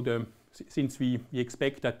 So since we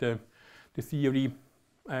expect that the theory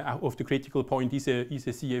of the critical point is a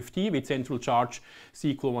CFT with central charge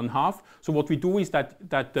c equal 1/2. So what we do is that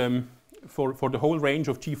for the whole range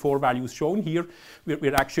of G4 values shown here,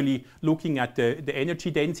 we're actually looking at the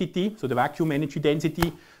energy density, so the vacuum energy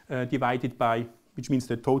density divided by, which means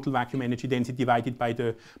the total vacuum energy density divided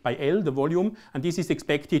by L, the volume, and this is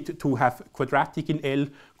expected to have quadratic in L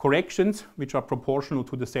corrections, which are proportional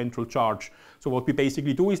to the central charge. So what we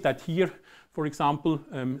basically do is that here, for example,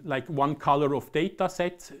 like one color of data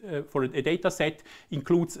set for a data set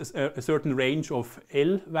includes a certain range of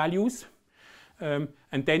L values.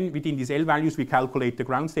 And then within these L values, we calculate the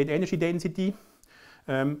ground state energy density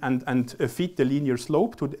and fit the linear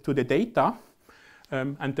slope to the data.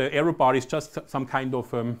 And the error bar is just some kind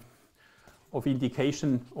of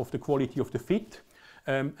indication of the quality of the fit.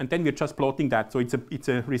 And then we're just plotting that. So it's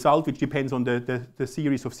a result which depends on the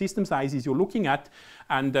series of system sizes you're looking at.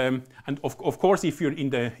 And of course, if you're in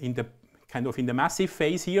the kind of in the massive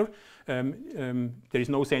phase here, there is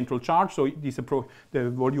no central charge. So the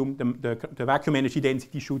volume, the vacuum energy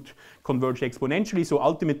density should converge exponentially. So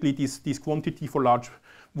ultimately, this quantity for large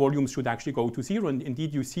volumes should actually go to 0. And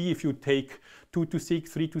indeed, you see if you take 2 to 6,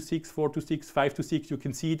 3 to 6, 4 to 6, 5 to 6, you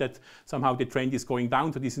can see that somehow the trend is going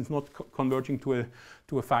down. So this is not converging to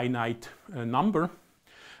a finite number.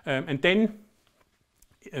 And then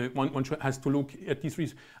one has to look at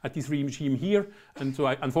this regime here. And so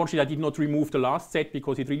unfortunately, I did not remove the last set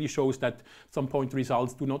because it really shows that some point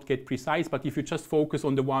results do not get precise. But if you just focus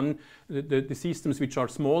on the systems which are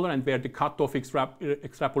smaller and where the cutoff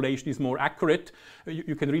extrapolation is more accurate,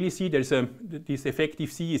 you can really see there's this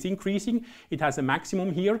effective C is increasing. It has a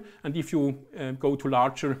maximum here. And if you go to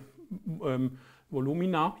larger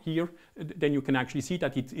volumina here, then you can actually see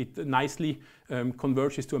that it nicely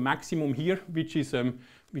converges to a maximum here, which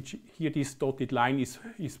here this dotted line is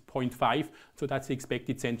 0.5. So that's the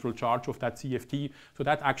expected central charge of that CFT. So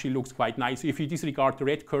that actually looks quite nice. If you disregard the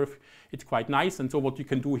red curve, it's quite nice. And so what you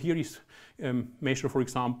can do here is measure, for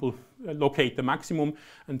example, locate the maximum.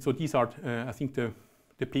 And so these are, I think the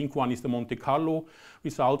pink one is the Monte Carlo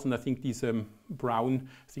results, and I think this brown,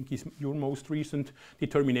 I think is your most recent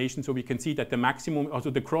determination. So we can see that the maximum,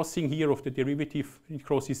 also the crossing here of the derivative, it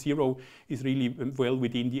crosses 0, is really well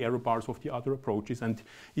within the error bars of the other approaches. And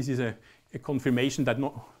this is a confirmation that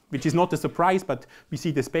which is not a surprise, but we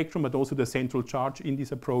see the spectrum, but also the central charge in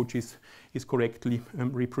this approach is correctly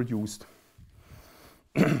reproduced.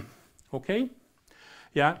 Okay,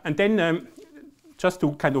 yeah, and then just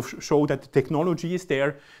to kind of show that the technology is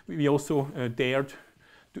there, we also dared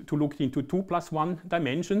to look into 2+1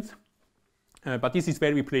 dimensions. But this is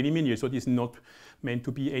very preliminary, so this is not meant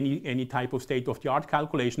to be any type of state-of-the-art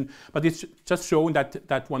calculation. But it's just shown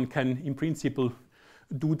that one can, in principle,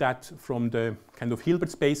 do that from the kind of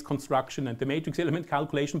Hilbert space construction and the matrix element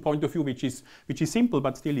calculation point of view, which is simple,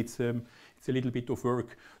 but still it's a little bit of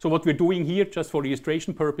work. So what we're doing here, just for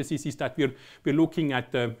illustration purposes, is that we're looking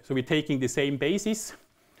at so we're taking the same basis,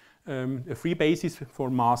 a free basis for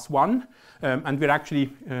mass 1, and we're actually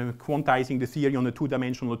quantizing the theory on a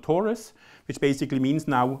 2-dimensional torus, which basically means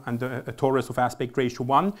now, and a torus of aspect ratio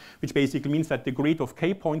 1, which basically means that the grid of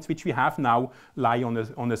k points which we have now lie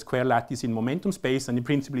on a square lattice in momentum space, and in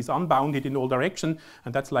principle is unbounded in all directions,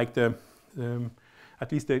 and that's like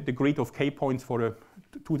at least the grid of k points for a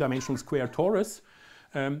 2-dimensional square torus.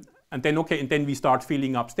 And then, okay, and then we start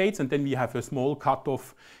filling up states, and then we have a small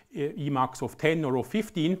cutoff Emax of 10 or of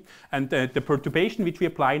 15. And the perturbation which we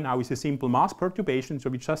apply now is a simple mass perturbation. So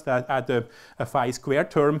we just add a phi square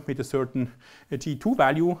term with a certain G2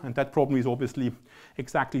 value, and that problem is obviously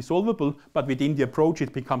exactly solvable, but within the approach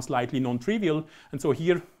it becomes slightly non-trivial. And so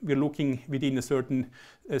here we're looking within a certain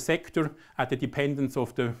sector at the dependence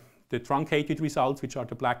of the truncated results, which are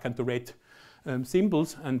the black and the red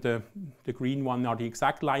symbols, and the green one are the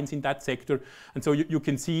exact lines in that sector. And so you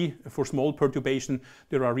can see for small perturbation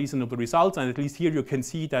there are reasonable results, and at least here you can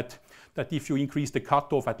see that if you increase the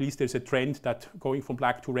cutoff, at least there's a trend that going from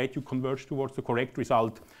black to red you converge towards the correct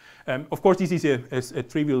result. Of course, this is a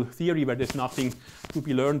trivial theory where there's nothing to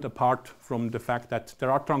be learned apart from the fact that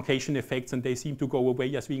there are truncation effects and they seem to go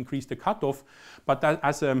away as we increase the cutoff. But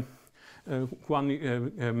as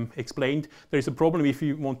Juan explained, there is a problem if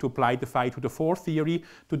you want to apply the phi to the 4 theory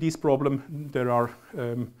to this problem. There are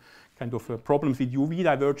kind of problems with UV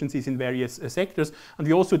divergences in various sectors, and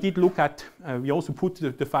we also did look at, we also put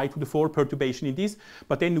the phi to the 4 perturbation in this,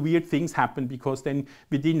 but then weird things happen, because then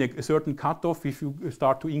within a certain cutoff, if you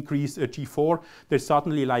start to increase G4, there's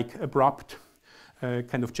suddenly like abrupt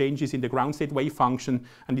kind of changes in the ground state wave function,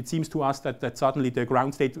 and it seems to us that suddenly the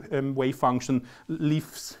ground state wave function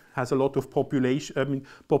has a lot of population,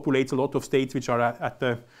 populates a lot of states which are at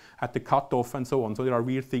the cutoff and so on. So there are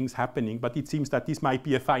weird things happening, but it seems that this might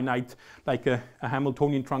be a finite, like a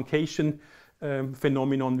Hamiltonian truncation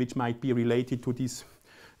phenomenon, which might be related to these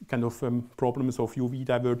kind of problems of UV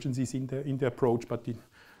divergences in the approach. But it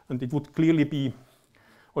would clearly be,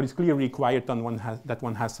 or it's clearly required that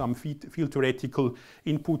one has some field theoretical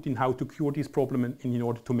input in how to cure this problem, in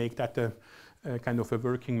order to make that a kind of a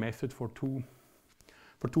working method for 2+1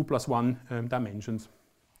 dimensions.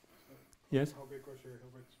 Yes? How big was your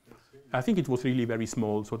Hilbert space? I think it was really very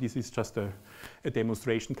small, so this is just a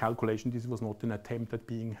demonstration calculation. This was not an attempt at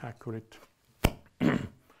being accurate.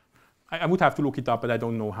 I would have to look it up, but I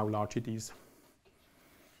don't know how large it is.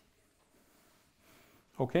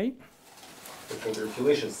 Okay?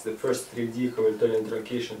 Congratulations, the first 3D Hamiltonian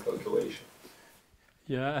truncation calculation.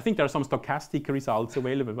 Yeah, I think there are some stochastic results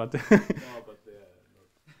available, but... no, but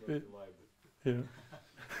not reliable. Yeah.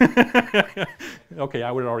 Okay,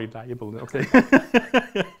 I will are reliable. Okay.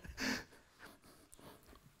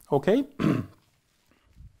 Okay.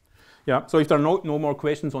 Yeah, so if there are no more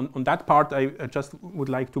questions on that part, I just would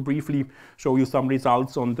like to briefly show you some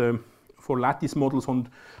results for lattice models on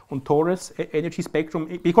torus energy spectrum,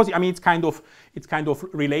 because I mean it's kind of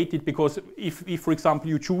related, because if for example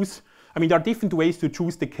you choose, I mean there are different ways to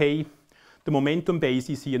choose the momentum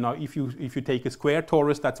basis here. Now if you take a square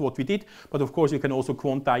torus, that's what we did, but of course you can also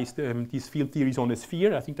quantize these field theories on a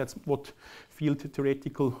sphere. I think that's what field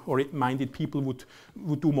theoretical or minded people would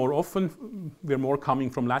do more often. We're more coming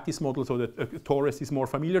from lattice models, so that a torus is more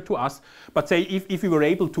familiar to us. But say if we were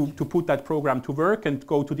able to put that program to work and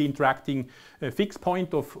go to the interacting fixed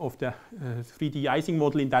point of the 3D Ising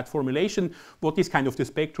model in that formulation, what is kind of the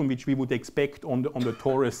spectrum which we would expect on the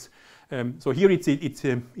torus? So here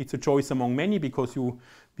it's a choice among many, because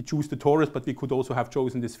we choose the torus, but we could also have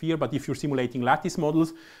chosen the sphere. But if you're simulating lattice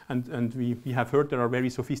models, and we have heard there are very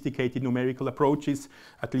sophisticated numerical approaches,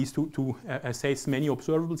 at least to assess many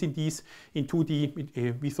observables in these in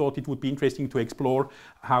 2D, we thought it would be interesting to explore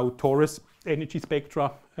how torus energy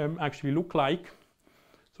spectra actually look like.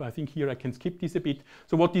 So I think here I can skip this a bit.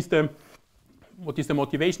 So what is the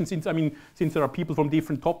motivation? Since there are people from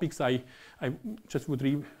different topics, I just would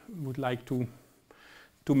like to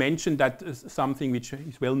mention that something which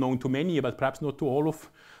is well known to many, but perhaps not to all of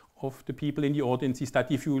the people in the audience, is that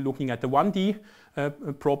if you're looking at the 1D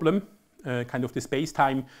problem, kind of the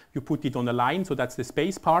space-time, you put it on a line, so that's the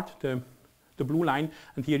space part, the blue line,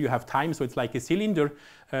 and here you have time, so it's like a cylinder.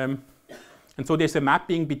 And so there's a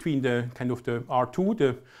mapping between the kind of the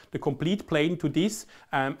R2, the complete plane, to this.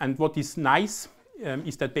 And what is nice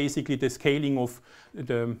is that basically the scaling of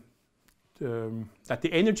that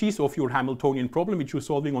the energies of your Hamiltonian problem, which you're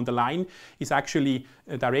solving on the line, is actually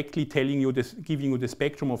directly telling you giving you the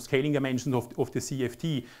spectrum of scaling dimensions of the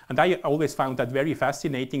CFT. And I always found that very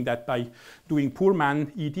fascinating, that by doing poor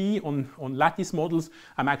man ED on lattice models,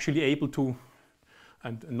 I'm actually able to,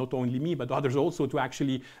 and not only me, but others also, to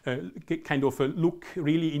actually kind of look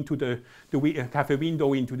really into have a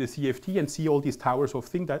window into the CFT and see all these towers of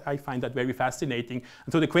things. That I find that very fascinating.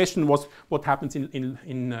 And so the question was, what happens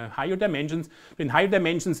in higher dimensions? In higher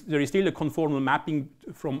dimensions, there is still a conformal mapping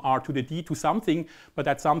from R to the D to something, but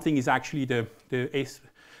that something is actually the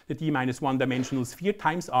the d minus 1 dimensional sphere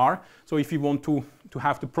times r. So if you want to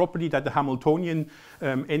have the property that the Hamiltonian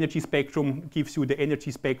energy spectrum gives you the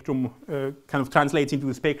energy spectrum, kind of translates into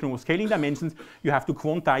the spectrum of scaling dimensions, you have to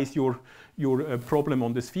quantize your problem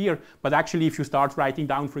on the sphere. But actually, if you start writing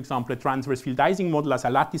down, for example, a transverse field Ising model as a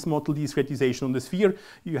lattice model discretization on the sphere,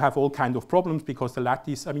 you have all kinds of problems because the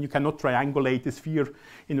lattice, I mean, you cannot triangulate the sphere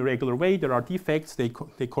in a regular way. There are defects. They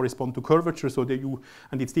correspond to curvature, so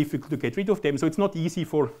and it's difficult to get rid of them. So it's not easy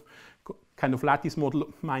for kind of lattice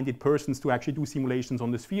model-minded persons to actually do simulations on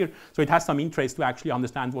the sphere. So it has some interest to actually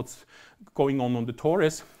understand what's going on the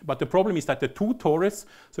torus. But the problem is that the two torus,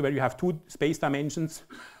 so where you have two space dimensions,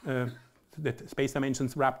 the space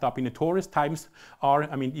dimensions wrapped up in a torus times r,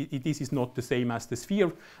 I mean, this is not the same as the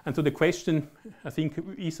sphere. And so the question, I think,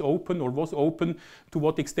 is open or was open to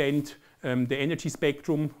what extent the energy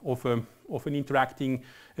spectrum of an interacting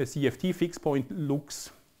CFT fixed point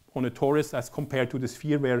looks on a torus as compared to the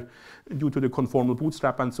sphere, where due to the conformal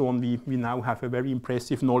bootstrap and so on, we now have a very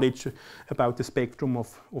impressive knowledge about the spectrum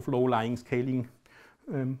of low-lying scaling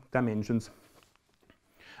dimensions.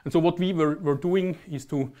 And so what we were doing is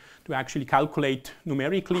to actually calculate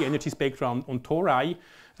numerically energy spectra on tori.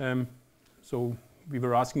 So we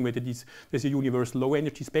were asking whether there's a universal low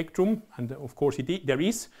energy spectrum, and of course there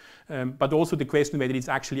is, but also the question whether it's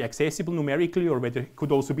actually accessible numerically, or whether it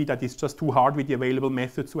could also be that it's just too hard with the available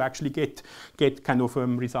methods to actually get kind of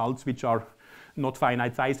results which are not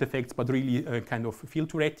finite size effects, but really kind of field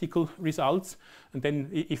theoretical results. And then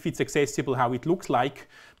if it's accessible, how it looks like.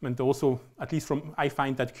 And also, at least I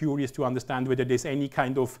find that curious to understand whether there's any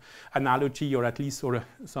kind of analogy, or at least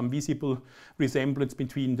some visible resemblance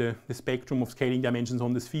between the spectrum of scaling dimensions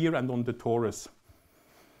on the sphere and on the torus.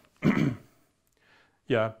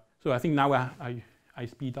 Yeah, so I think now I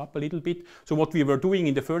speed up a little bit. So what we were doing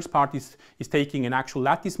in the first part is taking an actual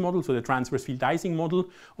lattice model, so the transverse field Ising model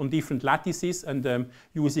on different lattices, and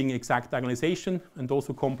using exact diagonalization, and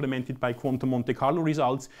also complemented by quantum Monte Carlo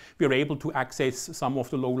results, we are able to access some of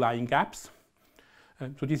the low-lying gaps.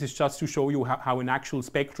 So this is just to show you how an actual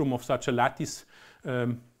spectrum of such a lattice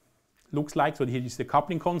looks like. So here is the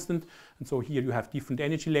coupling constant, and so here you have different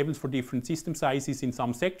energy levels for different system sizes in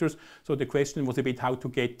some sectors. So the question was a bit how to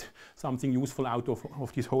get something useful out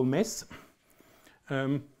of this whole mess.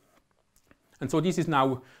 And so this is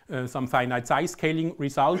now some finite size scaling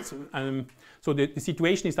results. So the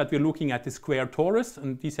situation is that we're looking at the square torus,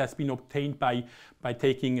 and this has been obtained by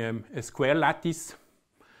taking a square lattice,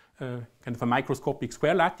 kind of a microscopic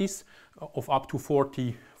square lattice of up to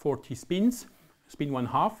 40 spins. Spin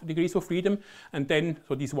 1/2 degrees of freedom, and then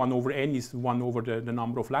so this 1 over n is 1 over the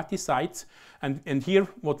number of lattice sites, and here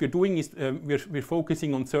what we're doing is we're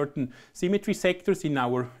focusing on certain symmetry sectors in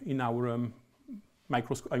our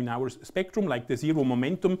spectrum, like the zero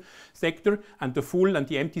momentum sector, and the full and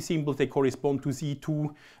the empty symbols, they correspond to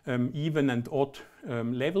Z2 even and odd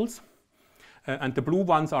levels. And the blue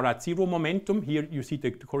ones are at zero momentum. Here you see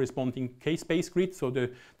the corresponding K-space grid. So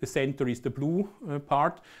the center is the blue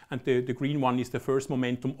part, and the green one is the first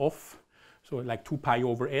momentum off. So like 2 pi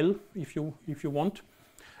over L, if you want.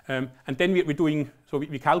 And then we're doing, so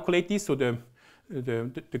we calculate this. So the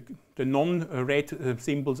non-red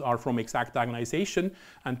symbols are from exact diagonalization,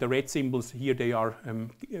 and the red symbols here, they are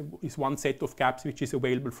is one set of gaps which is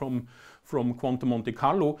available from quantum Monte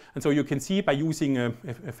Carlo. And so you can see by using a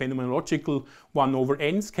phenomenological 1 over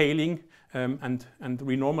n scaling and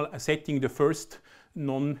setting the first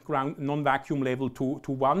non-vacuum level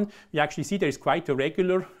to 1, we actually see there is quite a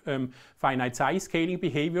regular finite size scaling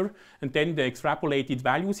behavior, and then the extrapolated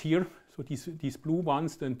values here. So these blue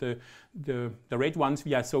ones and the red ones,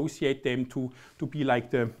 we associate them to be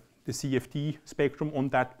like the CFT spectrum on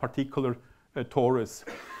that particular torus.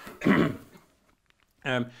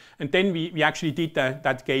 And then we actually did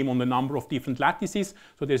that game on a number of different lattices.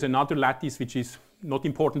 So there's another lattice which is not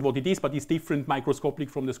important what it is, but it's different microscopic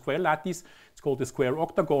from the square lattice. It's called the square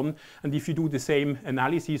octagon. And if you do the same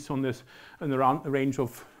analysis on a range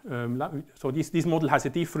of, so this model has a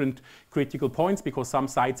different critical points because some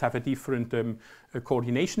sites have a different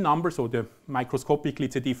coordination number. So microscopically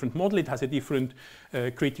it's a different model. It has a different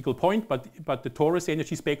critical point, but the torus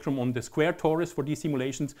energy spectrum on the square torus for these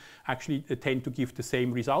simulations actually tend to give the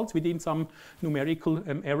same results within some numerical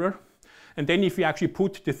error. And then if we actually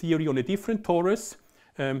put the theory on a different torus,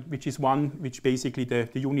 which is one which basically the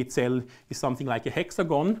unit cell is something like a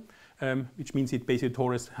hexagon, which means it basically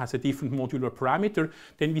torus has a different modular parameter,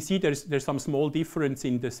 then we see there's some small difference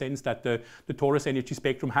in the sense that the torus energy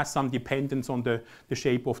spectrum has some dependence on the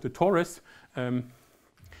shape of the torus.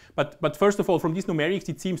 But first of all, from these numerics,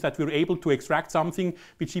 it seems that we're able to extract something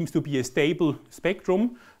which seems to be a stable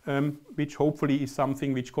spectrum, which hopefully is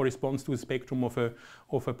something which corresponds to a spectrum of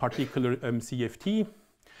a particular CFT.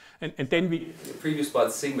 And then we... The previous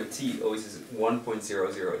plot, sigma t always is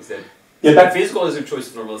 1.00. Is that... Yeah, that physical is a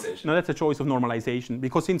choice of normalization? No, that's a choice of normalization.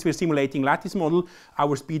 Because since we're simulating lattice model,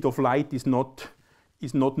 our speed of light is not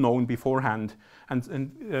known beforehand. And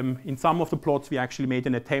in some of the plots, we actually made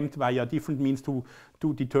an attempt via different means to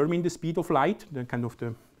determine the speed of light,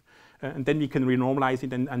 and then we can renormalize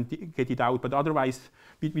it and get it out. But otherwise,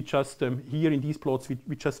 we just, here in these plots,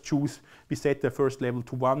 we just choose, we set the first level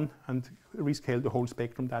to 1 and rescale the whole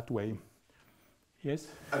spectrum that way. Yes?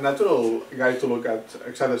 A natural guide to look at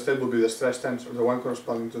excited state would be the stress tensor, the one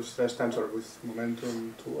corresponding to stress tensor with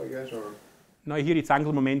momentum 2, I guess, or? No, here it's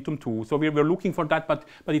angular momentum 2. So we were looking for that, but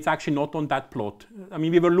it's actually not on that plot. I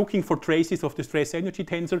mean, we were looking for traces of the stress energy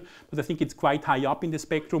tensor, but I think it's quite high up in the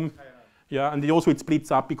spectrum. Yeah, and it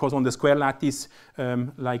splits up because on the square lattice,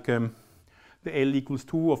 the L equals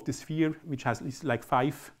 2 of the sphere, which has like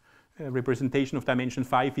 5 representation of dimension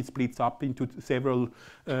 5, it splits up into several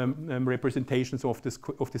representations of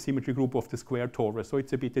the symmetry group of the square torus. So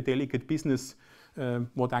it's a bit a delicate business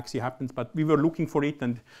what actually happens, but we were looking for it,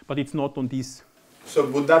 but it's not on these. So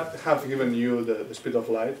would that have given you the speed of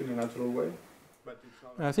light in a natural way? But it's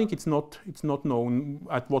not. I think it's not known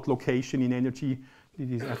at what location in energy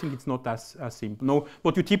it is. I think it's not as simple. No,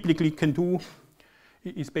 what you typically can do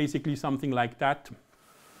is basically something like that.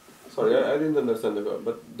 Sorry, I didn't understand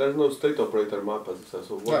but there's no state operator map as it says.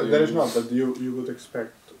 So no, there is not, but you would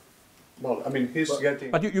expect. Well, I mean, he's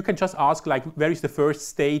getting. But you can just ask, like, where is the first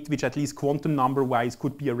state, which at least quantum number-wise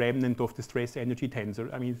could be a remnant of the stress energy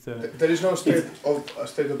tensor? I mean, there is no state of a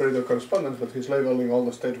state operator correspondence, but he's labeling all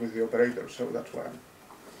the states with the operator, so that's why.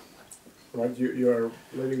 Right, you are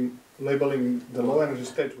labeling the low energy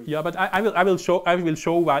state. With yeah, but I will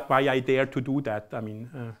show why I dare to do that. I mean.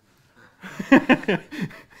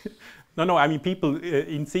 No, I mean, people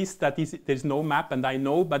insist that there's no map, and I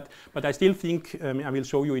know, but I still think, I will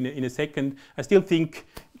show you in a second, I still think,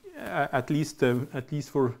 at least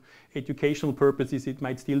for educational purposes, it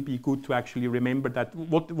might still be good to actually remember that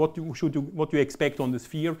what you expect on the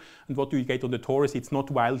sphere and what you get on the torus, it's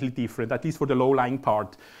not wildly different, at least for the low-lying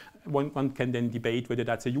part. One can then debate whether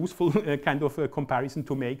that's a useful kind of comparison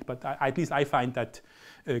to make, but at least I find that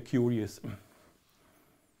curious.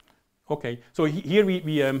 Okay, so here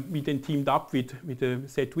we then teamed up with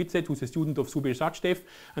Seth Whitsett, who's a student of Subir Sachdev,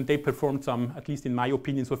 and they performed some, at least in my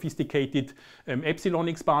opinion, sophisticated epsilon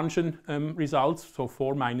expansion results, so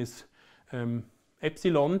 4 minus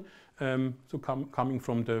epsilon, so coming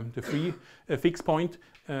from the free fixed point,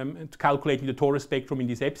 and calculating the torus spectrum in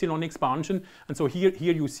this epsilon expansion. And so here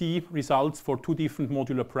you see results for 2 different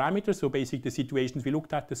modular parameters, so basically the situations we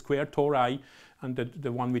looked at, the square tori and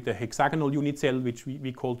the one with the hexagonal unit cell, which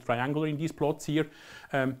we called triangular in these plots here.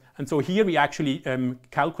 And so here we actually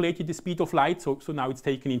calculated the speed of light, so now it's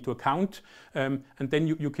taken into account. And then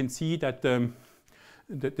you can see that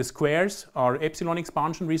the squares are epsilon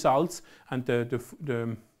expansion results, and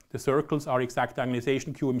the circles are exact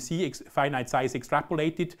angularization QMC, finite size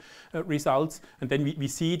extrapolated results. And then we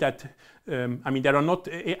see that, I mean, they are not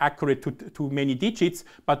accurate to many digits,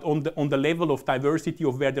 but on the level of diversity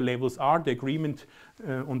of where the levels are, the agreement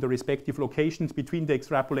on the respective locations between the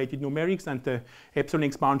extrapolated numerics and the epsilon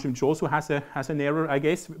expansion, which also has an error, I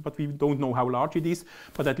guess, but we don't know how large it is.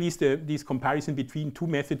 But at least this comparison between 2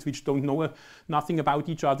 methods which don't know nothing about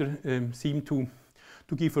each other seem to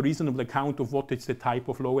give a reasonable account of what is the type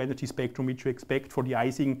of low energy spectrum which you expect for the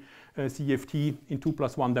Ising CFT in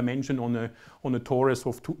 2+1 dimension on a torus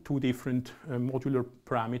of two different modular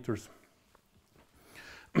parameters.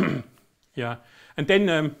 Yeah, and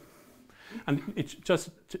then and it's just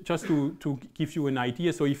to give you an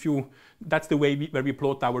idea. So that's the way where we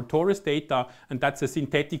plot our torus data, and that's a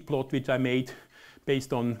synthetic plot which I made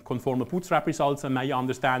based on conformal bootstrap results and my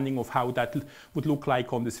understanding of how that would look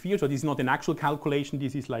like on the sphere. So this is not an actual calculation,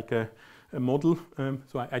 this is like a model.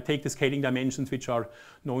 So I take the scaling dimensions which are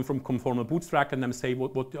known from conformal bootstrap and then say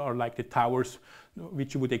what are like the towers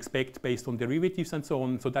which you would expect based on derivatives and so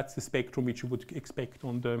on. So that's the spectrum which you would expect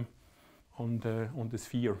on the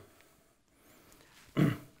sphere.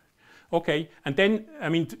 Okay, and then, I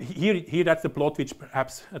mean, here that's the plot which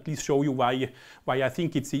perhaps at least show you why I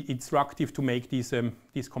think it's instructive to make this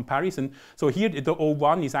comparison. So here the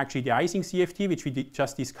O1 is actually the Ising CFT, which we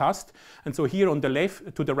just discussed. And so here on the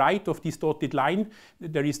left, to the right of this dotted line,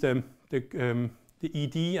 there is the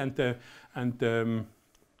ED and the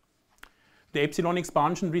epsilon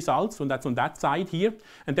expansion results, so that's on that side here.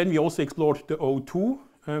 And then we also explored the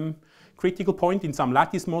O2 critical point in some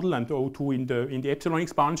lattice model, and O2 in the epsilon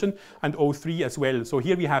expansion, and O3 as well. So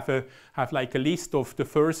here we have like a list of the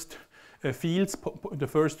first fields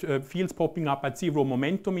popping up at zero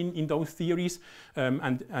momentum in those theories,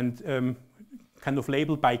 and kind of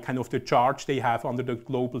labeled by kind of the charge they have under the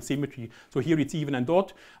global symmetry. So here it's even and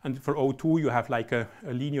odd, and for O2 you have like a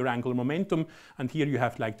linear angular momentum, and here you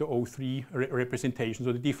have like the O3 representation.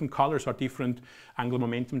 So the different colors are different angular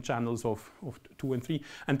momentum channels of 2 and 3.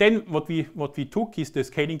 And then what we took is the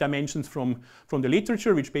scaling dimensions from the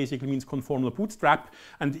literature, which basically means conformal bootstrap.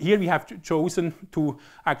 And here we have chosen to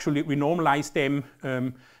actually renormalize them,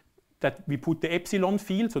 that we put the epsilon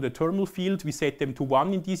field, so the thermal field, we set them to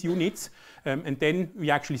 1 in these units, and then we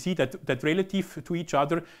actually see that relative to each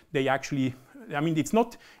other, they actually, I mean, it's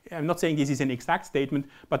not, I'm not saying this is an exact statement,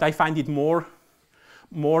 but I find it more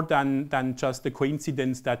than just the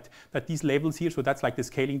coincidence that these levels here, so that's like the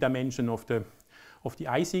scaling dimension of the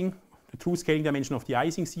Ising, the true scaling dimension of the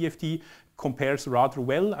Ising CFT compares rather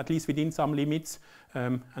well, at least within some limits,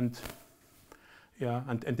 and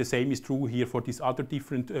the same is true here for these other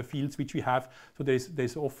different fields which we have. So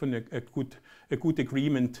there's often a good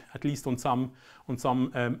agreement, at least on some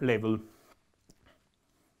level.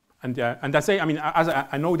 And I say, I mean, as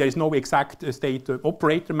I know there is no exact state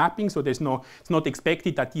operator mapping, so it's not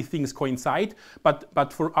expected that these things coincide.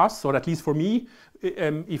 But for us, or at least for me,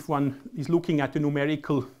 if one is looking at the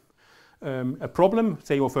numerical a problem,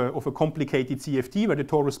 say of a complicated CFT where the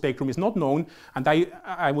torus spectrum is not known, and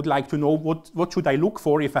I would like to know what should I look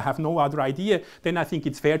for if I have no other idea, then I think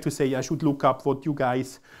it's fair to say I should look up what you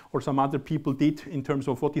guys or some other people did in terms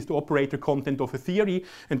of what is the operator content of a theory,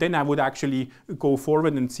 and then I would actually go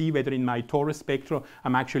forward and see whether in my torus spectra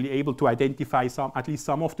I'm actually able to identify at least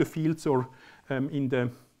some of the fields or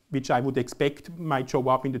which I would expect might show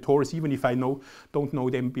up in the torus, even if I don't know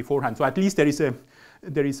them beforehand. So at least there is a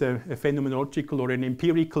phenomenological or an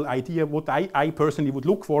empirical idea what I personally would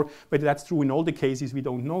look for. Whether that's true in all the cases, we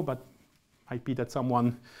don't know, but might be that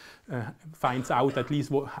someone finds out at least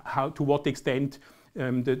to what extent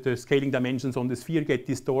the scaling dimensions on the sphere get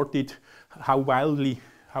distorted, how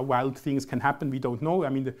wild things can happen, we don't know. I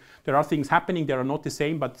mean, there are things happening, they are not the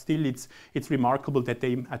same, but still it's remarkable that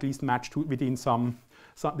they at least match within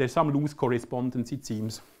there's some loose correspondence, it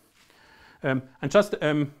seems. And just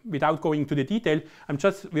without going into the detail,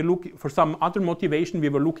 we're looking for some other motivation. We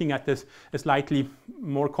were looking at a slightly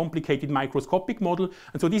more complicated microscopic model.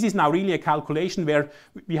 And so this is now really a calculation where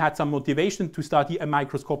we had some motivation to study a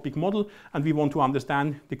microscopic model, and we want to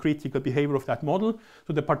understand the critical behavior of that model.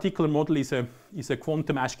 So the particular model is a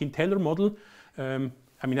quantum Ashkin-Teller model.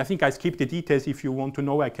 I mean, I think I skipped the details. If you want to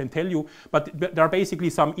know, I can tell you. But there are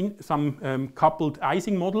basically some coupled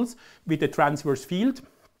Ising models with a transverse field.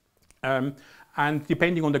 And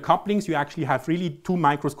depending on the couplings, you actually have really two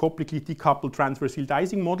microscopically decoupled transverse field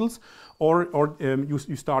Ising models, or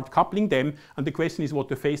you start coupling them, and the question is what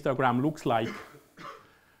the phase diagram looks like.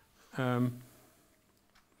 And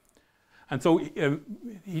so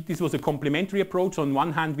this was a complementary approach. On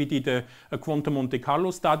one hand, we did a quantum Monte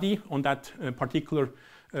Carlo study on that particular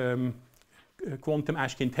quantum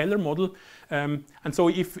Ashkin-Teller model. And so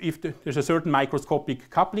if there's a certain microscopic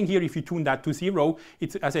coupling here, if you tune that to 0,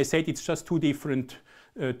 as I said, it's just two different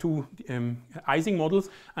Ising models.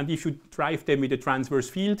 And if you drive them with a transverse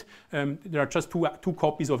field, there are just two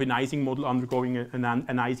copies of an Ising model undergoing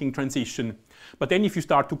an Ising transition. But then if you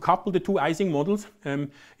start to couple the two Ising models,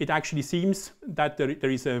 it actually seems that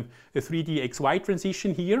there is a 3D XY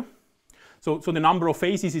transition here. So the number of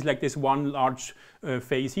phases is like this one large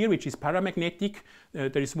phase here, which is paramagnetic.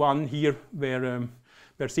 There is one here where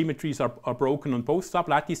symmetries are broken on both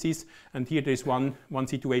sublattices, and here there is one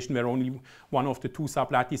situation where only one of the two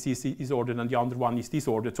sublattices is ordered and the other one is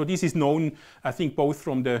disordered. So this is known, I think, both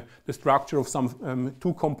from the structure of some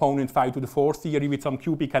two-component 5⁴ theory with some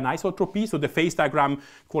cubic anisotropy. So the phase diagram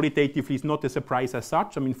qualitatively is not a surprise as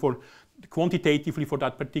such. I mean, quantitatively for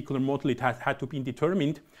that particular model, it had to be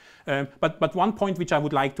determined. But one point which I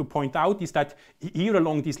would like to point out is that here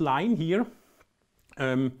along this line here,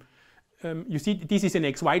 you see this is an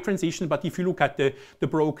XY transition, but if you look at the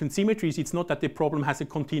broken symmetries, it's not that the problem has a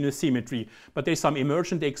continuous symmetry, but there's some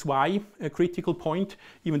emergent XY critical point,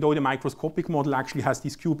 even though the microscopic model actually has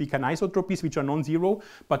these cubic anisotropies, which are non-zero,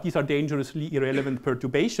 but these are dangerously irrelevant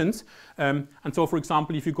perturbations. And so, for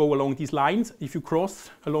example, if you go along these lines, if you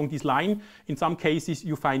cross along this line, in some cases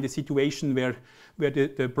you find a situation where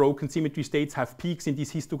the broken symmetry states have peaks in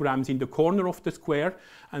these histograms in the corner of the square,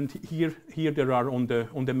 and here there are on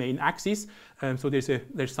the main axis. lattices. So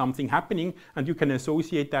there's something happening, and you can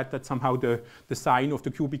associate that somehow the sign of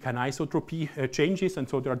the cubic anisotropy changes, and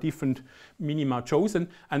so there are different minima chosen.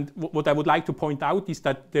 And what I would like to point out is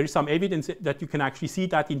that there is some evidence that you can actually see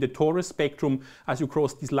that in the torus spectrum as you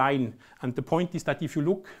cross this line. And the point is that if you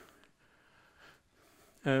look,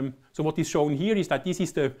 so what is shown here is that this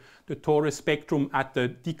is the torus spectrum at the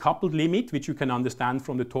decoupled limit, which you can understand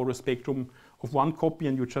from the torus spectrum of one copy,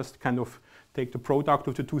 and you just kind of take the product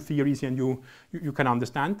of the two theories and you can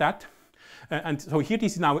understand that. And so here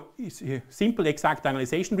this is now simple exact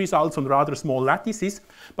analyzation results on rather small lattices,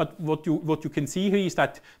 but what you can see here is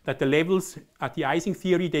that the levels at the Ising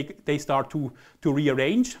theory, they start to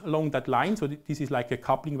rearrange along that line. So this is like a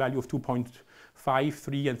coupling value of 2.5,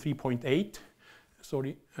 3, and 3.8.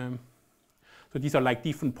 Sorry. So these are like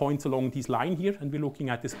different points along this line here, and we're looking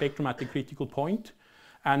at the spectrum at the critical point.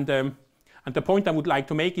 And the point I would like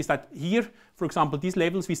to make is that here, for example, these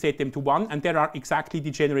levels, we set them to 1, and they are exactly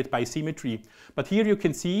degenerate by symmetry. But here you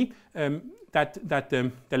can see that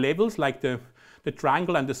the levels, like the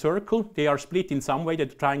triangle and the circle, they are split in some way, that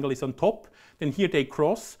the triangle is on top. Then here they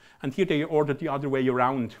cross, and here they are ordered the other way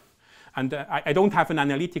around. And I don't have an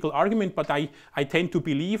analytical argument, but I tend to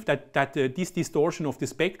believe that this distortion of the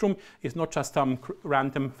spectrum is not just some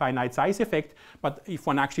random finite size effect, but if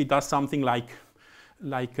one actually does something like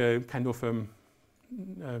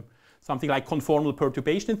something like conformal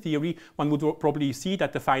perturbation theory, one would probably see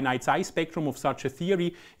that the finite size spectrum of such a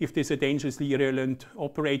theory, if there's a dangerously irrelevant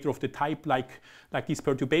operator of the type like this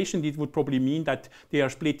perturbation, it would probably mean that they are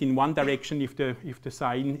split in one direction if the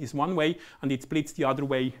sign is one way, and it splits the other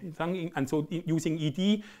way. And so using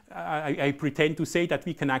ED, I pretend to say that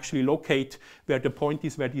we can actually locate where the point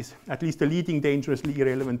is, where this, at least the leading dangerously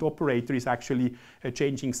irrelevant operator is actually a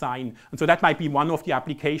changing sign. And so that might be one of the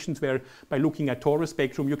applications where, by looking at torus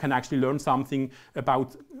spectrum, you can actually learn something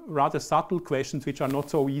about rather subtle questions which are not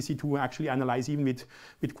so easy to actually analyze even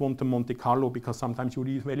with quantum Monte Carlo, because sometimes you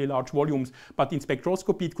need very large volumes. But in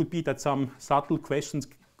spectroscopy, it could be that some subtle questions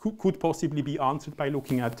could possibly be answered by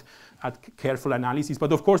looking at careful analysis.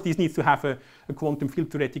 But of course, this needs to have a quantum field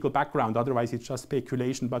theoretical background, otherwise it's just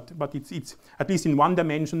speculation. But it's at least in one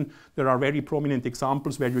dimension, there are very prominent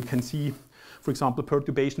examples where you can see, for example,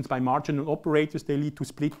 perturbations by marginal operators. They lead to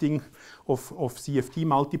splitting of CFT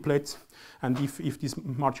multiplets. And if this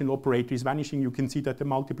marginal operator is vanishing, you can see that the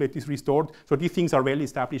multiplet is restored. So these things are well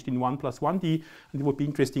established in 1+1d, and it would be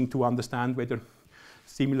interesting to understand whether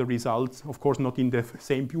similar results, of course not in the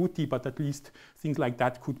same beauty, but at least things like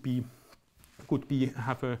that could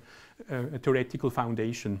have a theoretical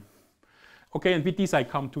foundation. Okay, and with this I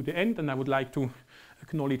come to the end, and I would like to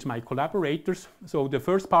acknowledge my collaborators. So the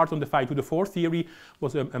first part on the 5⁴ theory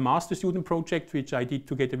was a master student project which I did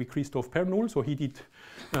together with Christoph Pernull. So he did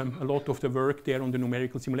a lot of the work there on the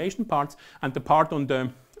numerical simulation parts, and the part on the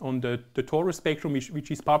torus spectrum,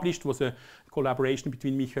 which is published, was a collaboration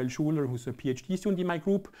between Michael Schuler, who's a PhD student in my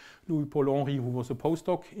group, Louis Paul-Henri, who was a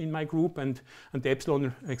postdoc in my group, and the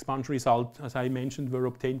epsilon expansion result, as I mentioned, were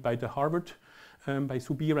obtained by the Harvard, by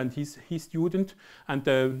Subir and his student. And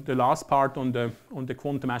the last part on the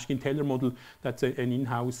quantum Ashkin-Teller model, that's an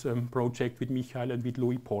in-house project with Michael and with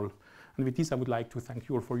Louis Paul. And with this, I would like to thank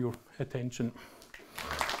you all for your attention.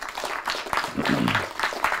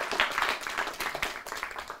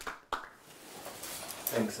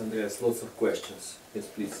 Thanks, Andreas. Lots of questions. Yes,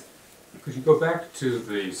 please. Could you go back to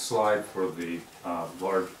the slide for the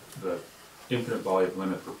infinite volume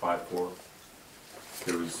limit for 5⁴?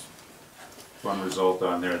 There was one result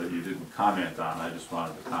on there that you didn't comment on. I just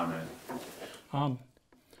wanted to comment.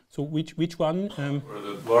 So which one? Or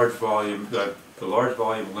the large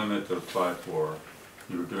volume limit of 5⁴.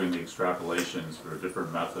 You were doing the extrapolations for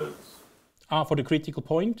different methods. For the critical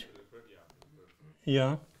point?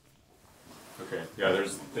 Yeah. Okay, yeah,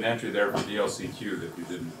 there's an entry there for DLCQ that you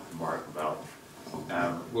didn't mark about.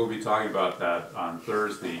 We'll be talking about that on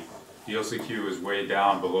Thursday. DLCQ is way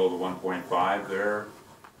down below the 1.5 there.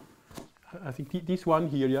 I think this one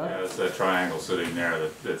here, yeah? Yeah, it's that triangle sitting there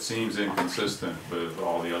that seems inconsistent with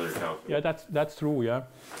all the other calculations. Yeah, that's true, yeah.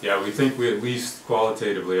 Yeah, we think we at least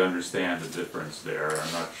qualitatively understand the difference there.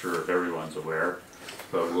 I'm not sure if everyone's aware,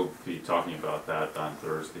 but we'll be talking about that on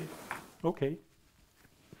Thursday. Okay.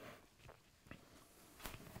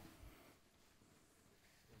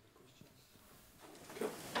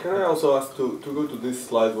 Can I also ask to go to this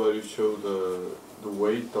slide where you show the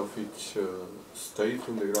weight of each state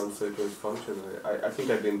in the ground state wave function? I think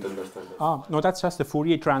I didn't understand that. No, that's just the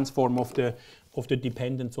Fourier transform of the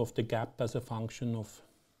dependence of the gap as a function of,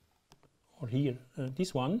 or here,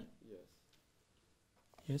 this one? Yes.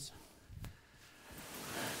 Yes.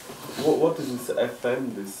 What is this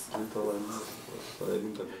FM, this little m?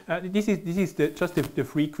 This is just the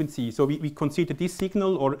frequency. So we consider this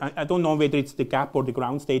signal, or I don't know whether it's the gap or the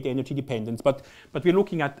ground state energy dependence, but we're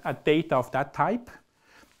looking at data of that type.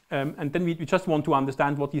 And then we just want to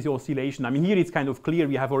understand what is the oscillation. I mean, here it's kind of clear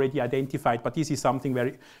we have already identified, but this is something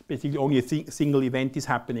where basically only a single event is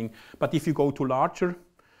happening. But if you go to larger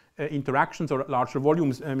interactions or larger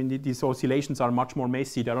volumes, I mean, these oscillations are much more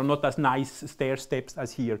messy. There are not as nice stair steps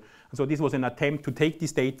as here. And so this was an attempt to take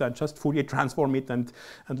this data and just Fourier transform it and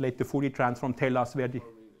let the Fourier transform tell us where the... In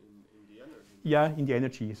the energy? Yeah, in the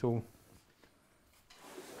energy. So.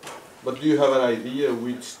 But do you have an idea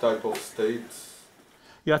which type of states?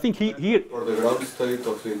 Yeah, I think here... Or the ground state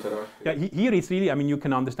of the interaction? Yeah, here it's really, I mean, you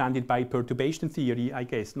can understand it by perturbation theory, I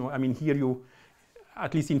guess. No, I mean, here you,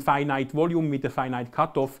 at least in finite volume with a finite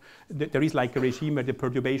cutoff, there is like a regime where the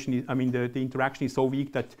perturbation is, I mean, the interaction is so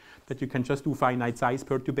weak that you can just do finite size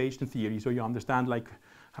perturbation theory. So you understand like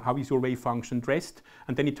how is your wave function dressed.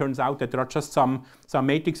 And then it turns out that there are just some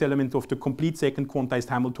matrix elements of the complete second quantized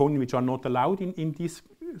Hamiltonian which are not allowed in this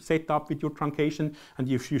setup with your truncation. And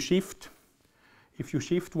if you shift if you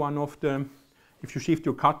shift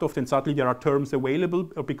your cutoff, then suddenly there are terms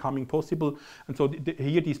available or becoming possible. And so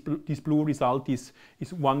here this blue result is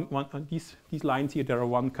these lines here, there are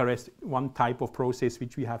one type of process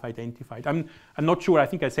which we have identified. I'm not sure, I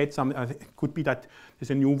think I said some, it could be that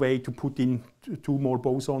there's a new way to put in two more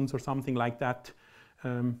bosons or something like that,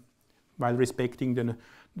 while respecting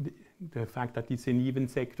the fact that it's an even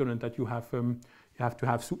sector and that you have to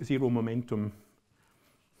have zero momentum.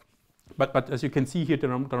 But as you can see here,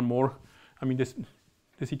 there are more. I mean,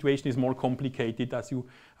 the situation is more complicated as you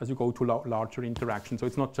go to larger interactions. So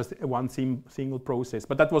it's not just one single process.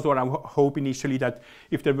 But that was what I hope initially, that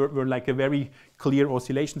if there were like a very clear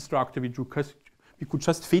oscillation structure, we could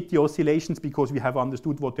just fit the oscillations because we have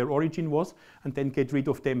understood what their origin was, and then get rid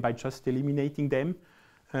of them by just eliminating them.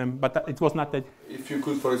 But it was not that. If you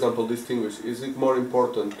could, for example, distinguish, is it more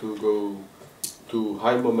important to go to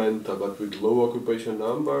high momenta but with low occupation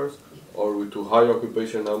numbers, or with to high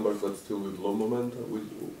occupation numbers but still with low momenta?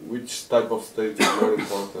 Which type of state is more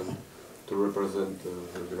important to represent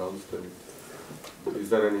the ground state? Is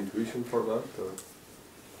there an intuition for that? Or?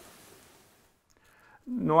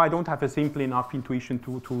 No, I don't have a simple enough intuition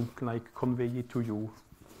to like convey it to you.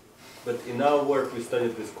 But in our work we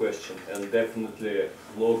studied this question, and definitely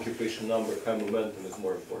low occupation number, high momentum is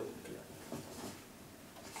more important.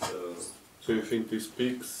 So you think these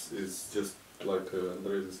peaks is just like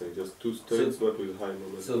Andreas is saying, just two states but with high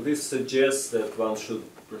momentum? So this suggests that one should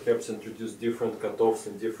perhaps introduce different cutoffs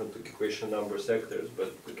in different occupation number sectors,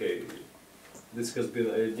 but okay, this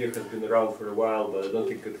idea has been around for a while, but I don't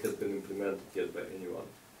think it has been implemented yet by anyone.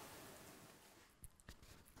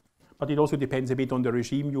 But it also depends a bit on the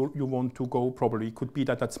regime you want to go, probably. It could be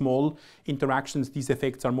that at small interactions, these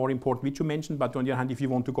effects are more important, which you mentioned, but on the other hand, if you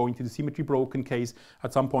want to go into the symmetry broken case,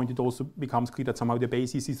 at some point it also becomes clear that somehow the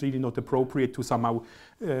basis is really not appropriate to somehow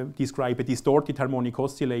describe a distorted harmonic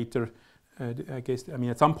oscillator. I guess, I mean,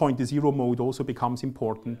 at some point the zero mode also becomes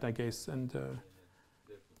important, I guess. And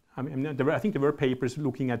I mean, I think there were papers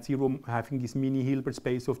looking at zero, having this mini Hilbert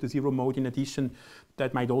space of the zero mode in addition.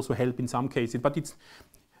 That might also help in some cases, but it's,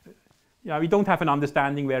 yeah, we don't have an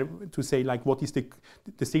understanding where to say like what is the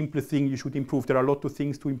simplest thing you should improve. There are a lot of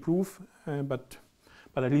things to improve, but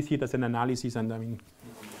at least here there's an analysis, and I mean.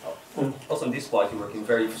 Also in this plot you work in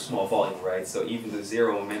very small volume, right? So even the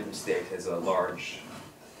zero momentum state has a large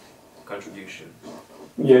contribution.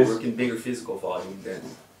 Yes. If you work in bigger physical volume, then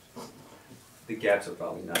the gaps are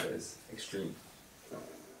probably not as extreme.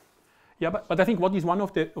 Yeah, but I think what is one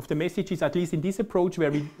of the messages, at least in this approach,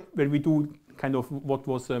 where we do kind of what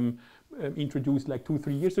was introduced like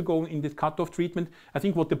 2-3 years ago in this cutoff treatment. I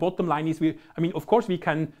think what the bottom line is, I mean, of course we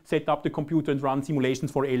can set up the computer and run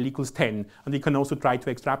simulations for L equals 10, and we can also try to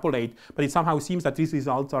extrapolate, but it somehow seems that these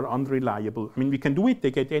results are unreliable. I mean, we can do it,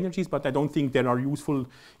 they get energies, but I don't think they are useful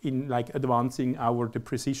in like advancing the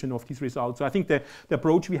precision of these results. So I think the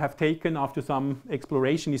approach we have taken after some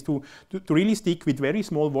exploration is to really stick with very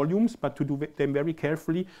small volumes, but to do them very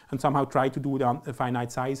carefully and somehow try to do the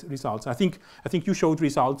finite size results. I think you showed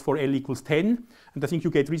results for L equals 10, and I think you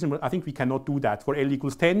get reasonable. I think we cannot do that for L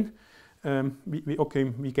equals 10.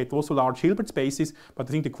 We get also large Hilbert spaces, but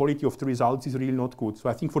I think the quality of the results is really not good. So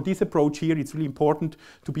I think for this approach here, it's really important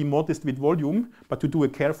to be modest with volume, but to do a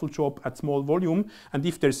careful job at small volume. And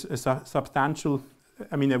if there's a substantial,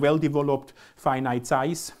 I mean, a well-developed finite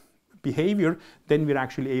size behavior, then we're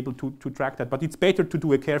actually able to track that. But it's better to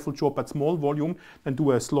do a careful job at small volume than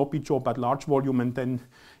do a sloppy job at large volume, and then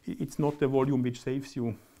it's not the volume which saves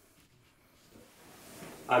you.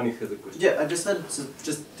 Ami has a question. Yeah, I just had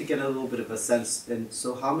to get a little bit of a sense. And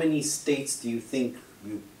so, how many states do you think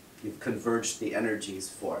you've converged the energies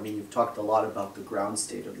for? I mean, you've talked a lot about the ground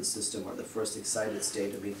state of the system or the first excited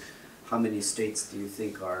state. I mean, how many states do you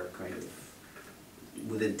think are kind of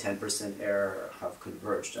within 10% error have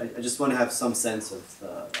converged? I just want to have some sense of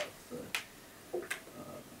the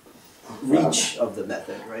reach of the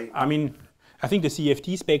method, right? I mean, I think the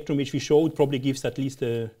CFT spectrum which we showed probably gives at least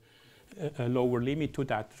a lower limit to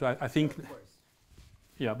that. So I think,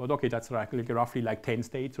 yeah, but okay, that's roughly like 10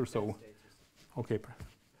 states or so. Okay.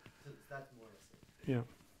 That's more or less. Yeah.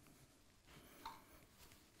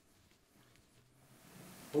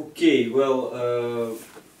 Okay, well,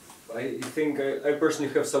 I think I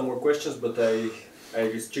personally have some more questions, but I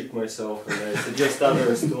restrict myself and I suggest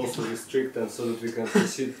others to also restrict, and so that we can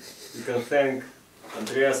proceed. We can thank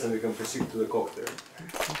Andreas and we can proceed to the cocktail.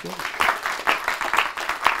 Okay.